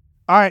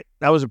 All right,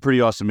 that was a pretty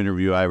awesome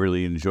interview. I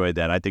really enjoyed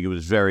that. I think it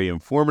was very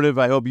informative.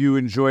 I hope you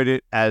enjoyed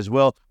it as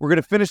well. We're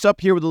going to finish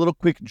up here with a little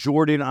quick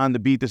Jordan on the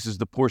beat. This is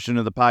the portion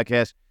of the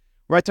podcast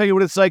where I tell you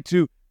what it's like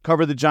to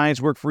cover the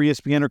Giants, work for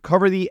ESPN, or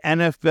cover the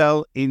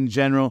NFL in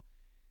general.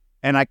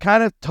 And I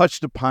kind of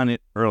touched upon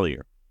it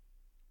earlier.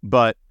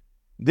 But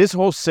this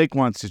whole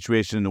Saquon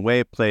situation and the way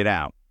it played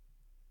out,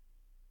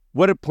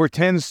 what it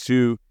portends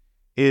to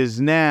is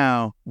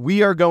now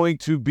we are going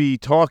to be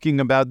talking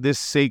about this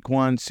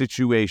Saquon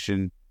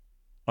situation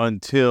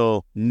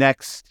until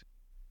next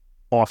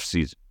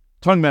offseason.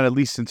 Talking about at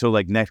least until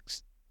like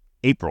next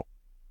April,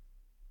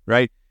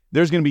 right?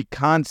 There's going to be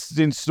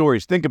constant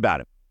stories. Think about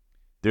it.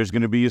 There's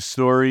going to be a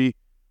story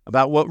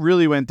about what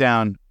really went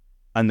down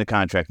on the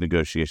contract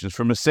negotiations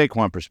from a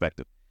Saquon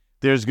perspective.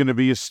 There's going to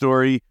be a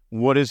story.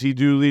 What does he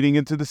do leading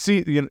into the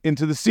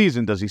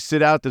season? Does he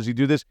sit out? Does he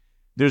do this?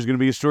 There's going to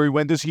be a story.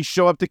 When does he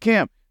show up to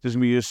camp? There's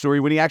going to be a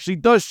story when he actually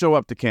does show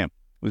up to camp.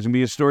 There's going to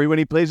be a story when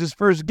he plays his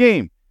first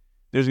game.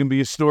 There's going to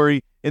be a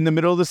story in the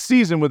middle of the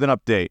season with an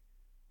update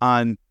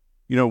on,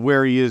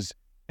 where he is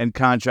and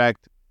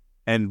contract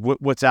and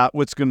what's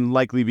going to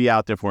likely be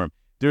out there for him.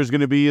 There's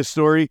going to be a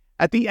story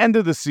at the end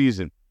of the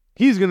season.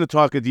 He's going to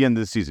talk at the end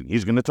of the season.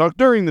 He's going to talk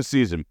during the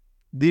season.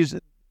 This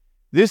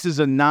is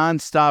a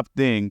nonstop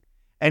thing.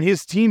 And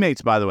his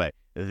teammates, by the way,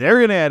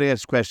 they're going to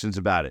ask questions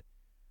about it.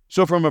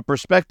 So from a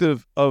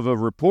perspective of a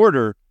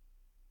reporter,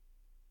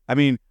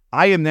 I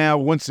am now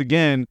once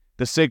again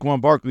the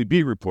Saquon Barkley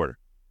beat reporter.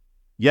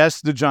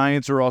 Yes, the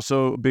Giants are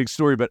also a big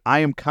story, but I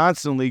am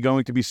constantly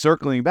going to be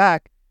circling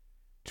back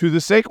to the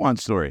Saquon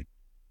story.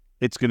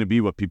 It's going to be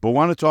what people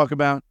want to talk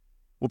about.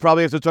 We'll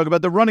probably have to talk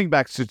about the running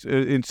back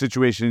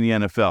situation in the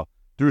NFL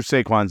through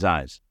Saquon's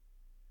eyes.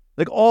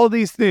 Like, all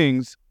these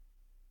things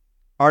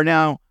are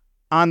now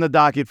on the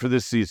docket for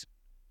this season.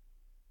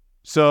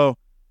 So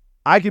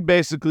I could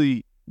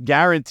basically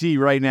guarantee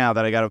right now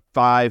that I got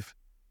 5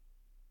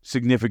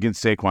 significant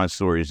Saquon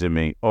stories in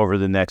me over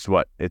the next,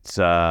 it's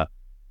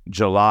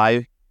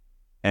July,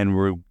 and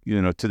we're,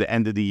 to the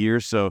end of the year.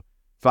 So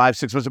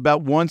 5-6 months,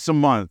 about once a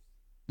month,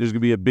 there's going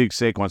to be a big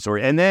Saquon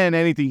story. And then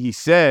anything he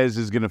says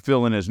is going to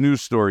fill in as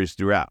news stories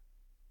throughout.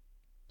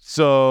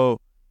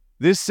 So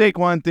this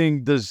Saquon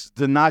thing does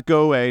not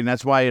go away, and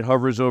that's why it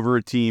hovers over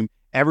a team.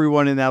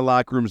 Everyone in that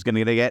locker room is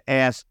going to get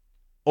asked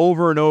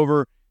over and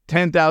over,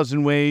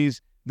 10,000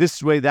 ways,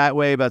 this way, that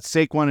way, about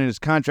Saquon and his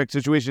contract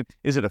situation.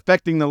 Is it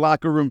affecting the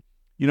locker room?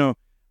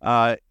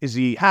 Is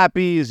he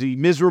happy? Is he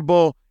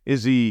miserable?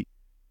 Is he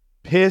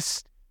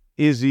pissed?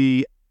 Is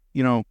he,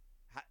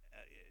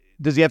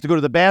 does he have to go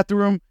to the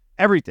bathroom?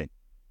 Everything.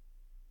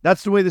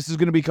 That's the way this is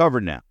going to be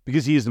covered now,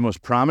 because he is the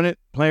most prominent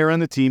player on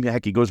the team.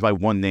 Heck, he goes by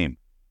one name.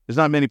 There's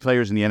not many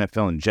players in the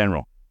NFL in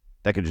general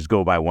that could just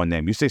go by one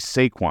name. You say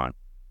Saquon,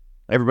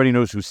 everybody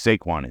knows who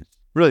Saquon is.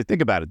 Really,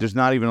 think about it. There's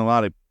not even a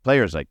lot of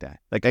players like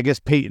that. Like, I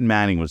guess Peyton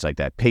Manning was like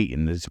that.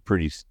 Peyton is a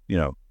pretty,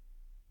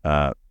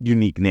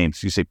 unique name.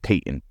 So you say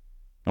Peyton.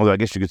 Although I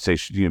guess you could say,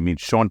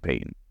 Sean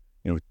Payton.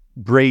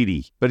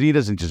 Brady, but he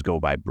doesn't just go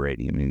by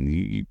Brady.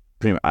 You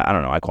pretty much, I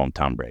don't know. I call him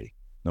Tom Brady,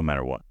 no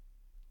matter what.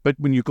 But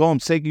when you call him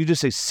you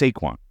just say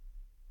Saquon.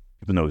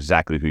 People know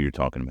exactly who you're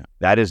talking about.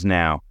 That is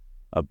now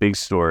a big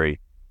story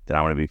that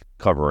I want to be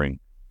covering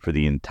for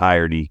the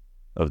entirety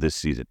of this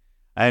season.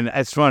 And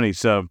it's funny.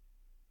 So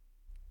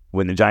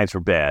when the Giants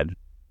were bad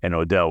and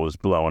Odell was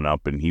blowing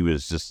up and he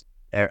was just,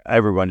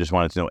 everyone just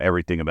wanted to know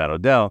everything about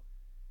Odell,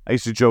 I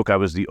used to joke I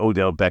was the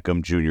Odell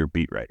Beckham Jr.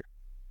 beat writer.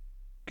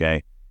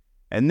 Okay.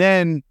 And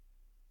then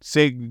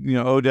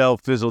Odell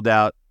fizzled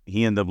out.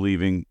 He ended up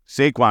leaving.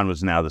 Saquon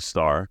was now the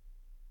star.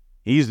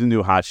 He's the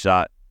new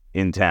hotshot.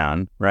 in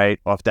town, right,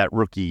 off that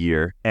rookie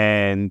year,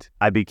 and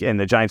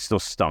the Giants still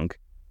stunk.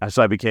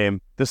 So I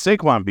became the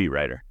Saquon beat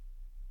writer.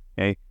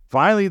 Okay,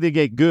 finally they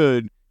get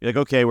good. You're like,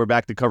 okay, we're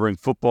back to covering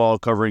football,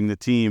 covering the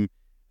team,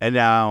 and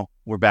now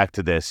we're back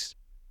to this.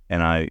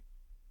 And I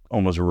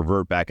almost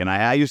revert back. And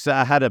I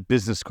had a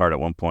business card at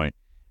one point,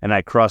 and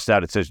I crossed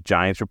out, it says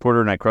Giants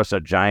reporter, and I crossed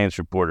out Giants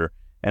reporter,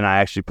 and I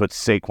actually put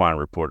Saquon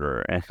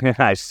reporter, and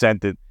I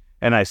sent it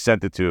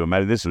to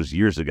him. This was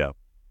years ago.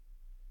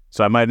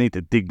 So I might need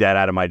to dig that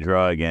out of my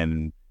drawer again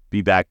and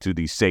be back to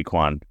the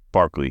Saquon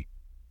Barkley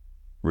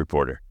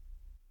reporter,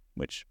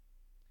 which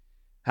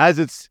has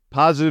its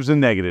positives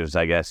and negatives,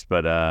 I guess.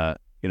 But,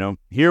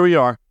 here we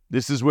are.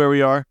 This is where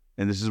we are,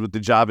 and this is what the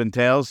job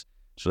entails.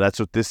 So that's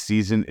what this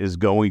season is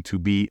going to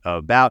be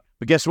about.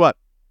 But guess what?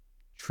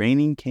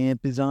 Training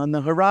camp is on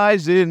the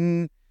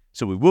horizon.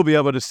 So we will be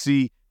able to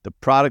see the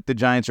product the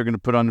Giants are going to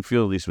put on the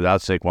field, at least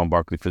without Saquon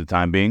Barkley for the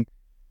time being.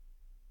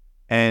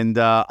 And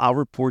I'll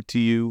report to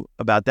you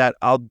about that.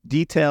 I'll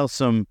detail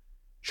some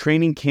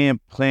training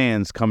camp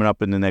plans coming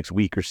up in the next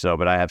week or so,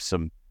 but I have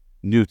some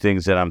new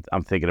things that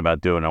I'm thinking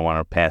about doing. I want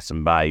to pass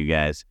them by you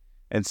guys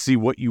and see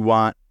what you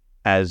want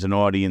as an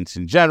audience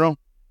in general.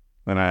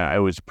 And I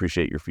always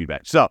appreciate your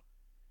feedback. So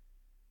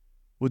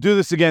we'll do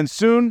this again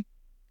soon.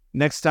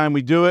 Next time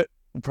we do it,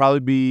 will probably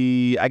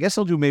be, I guess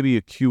I'll do maybe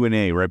a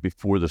Q&A right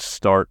before the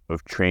start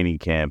of training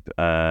camp.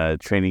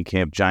 Training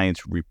camp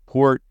Giants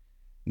report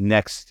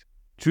next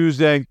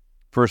Tuesday.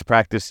 First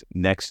practice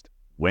next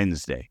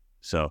Wednesday.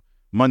 So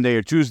Monday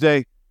or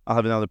Tuesday, I'll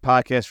have another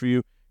podcast for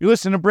you. You're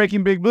listening to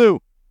Breaking Big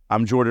Blue.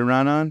 I'm Jordan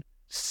Raanan.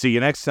 See you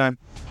next time.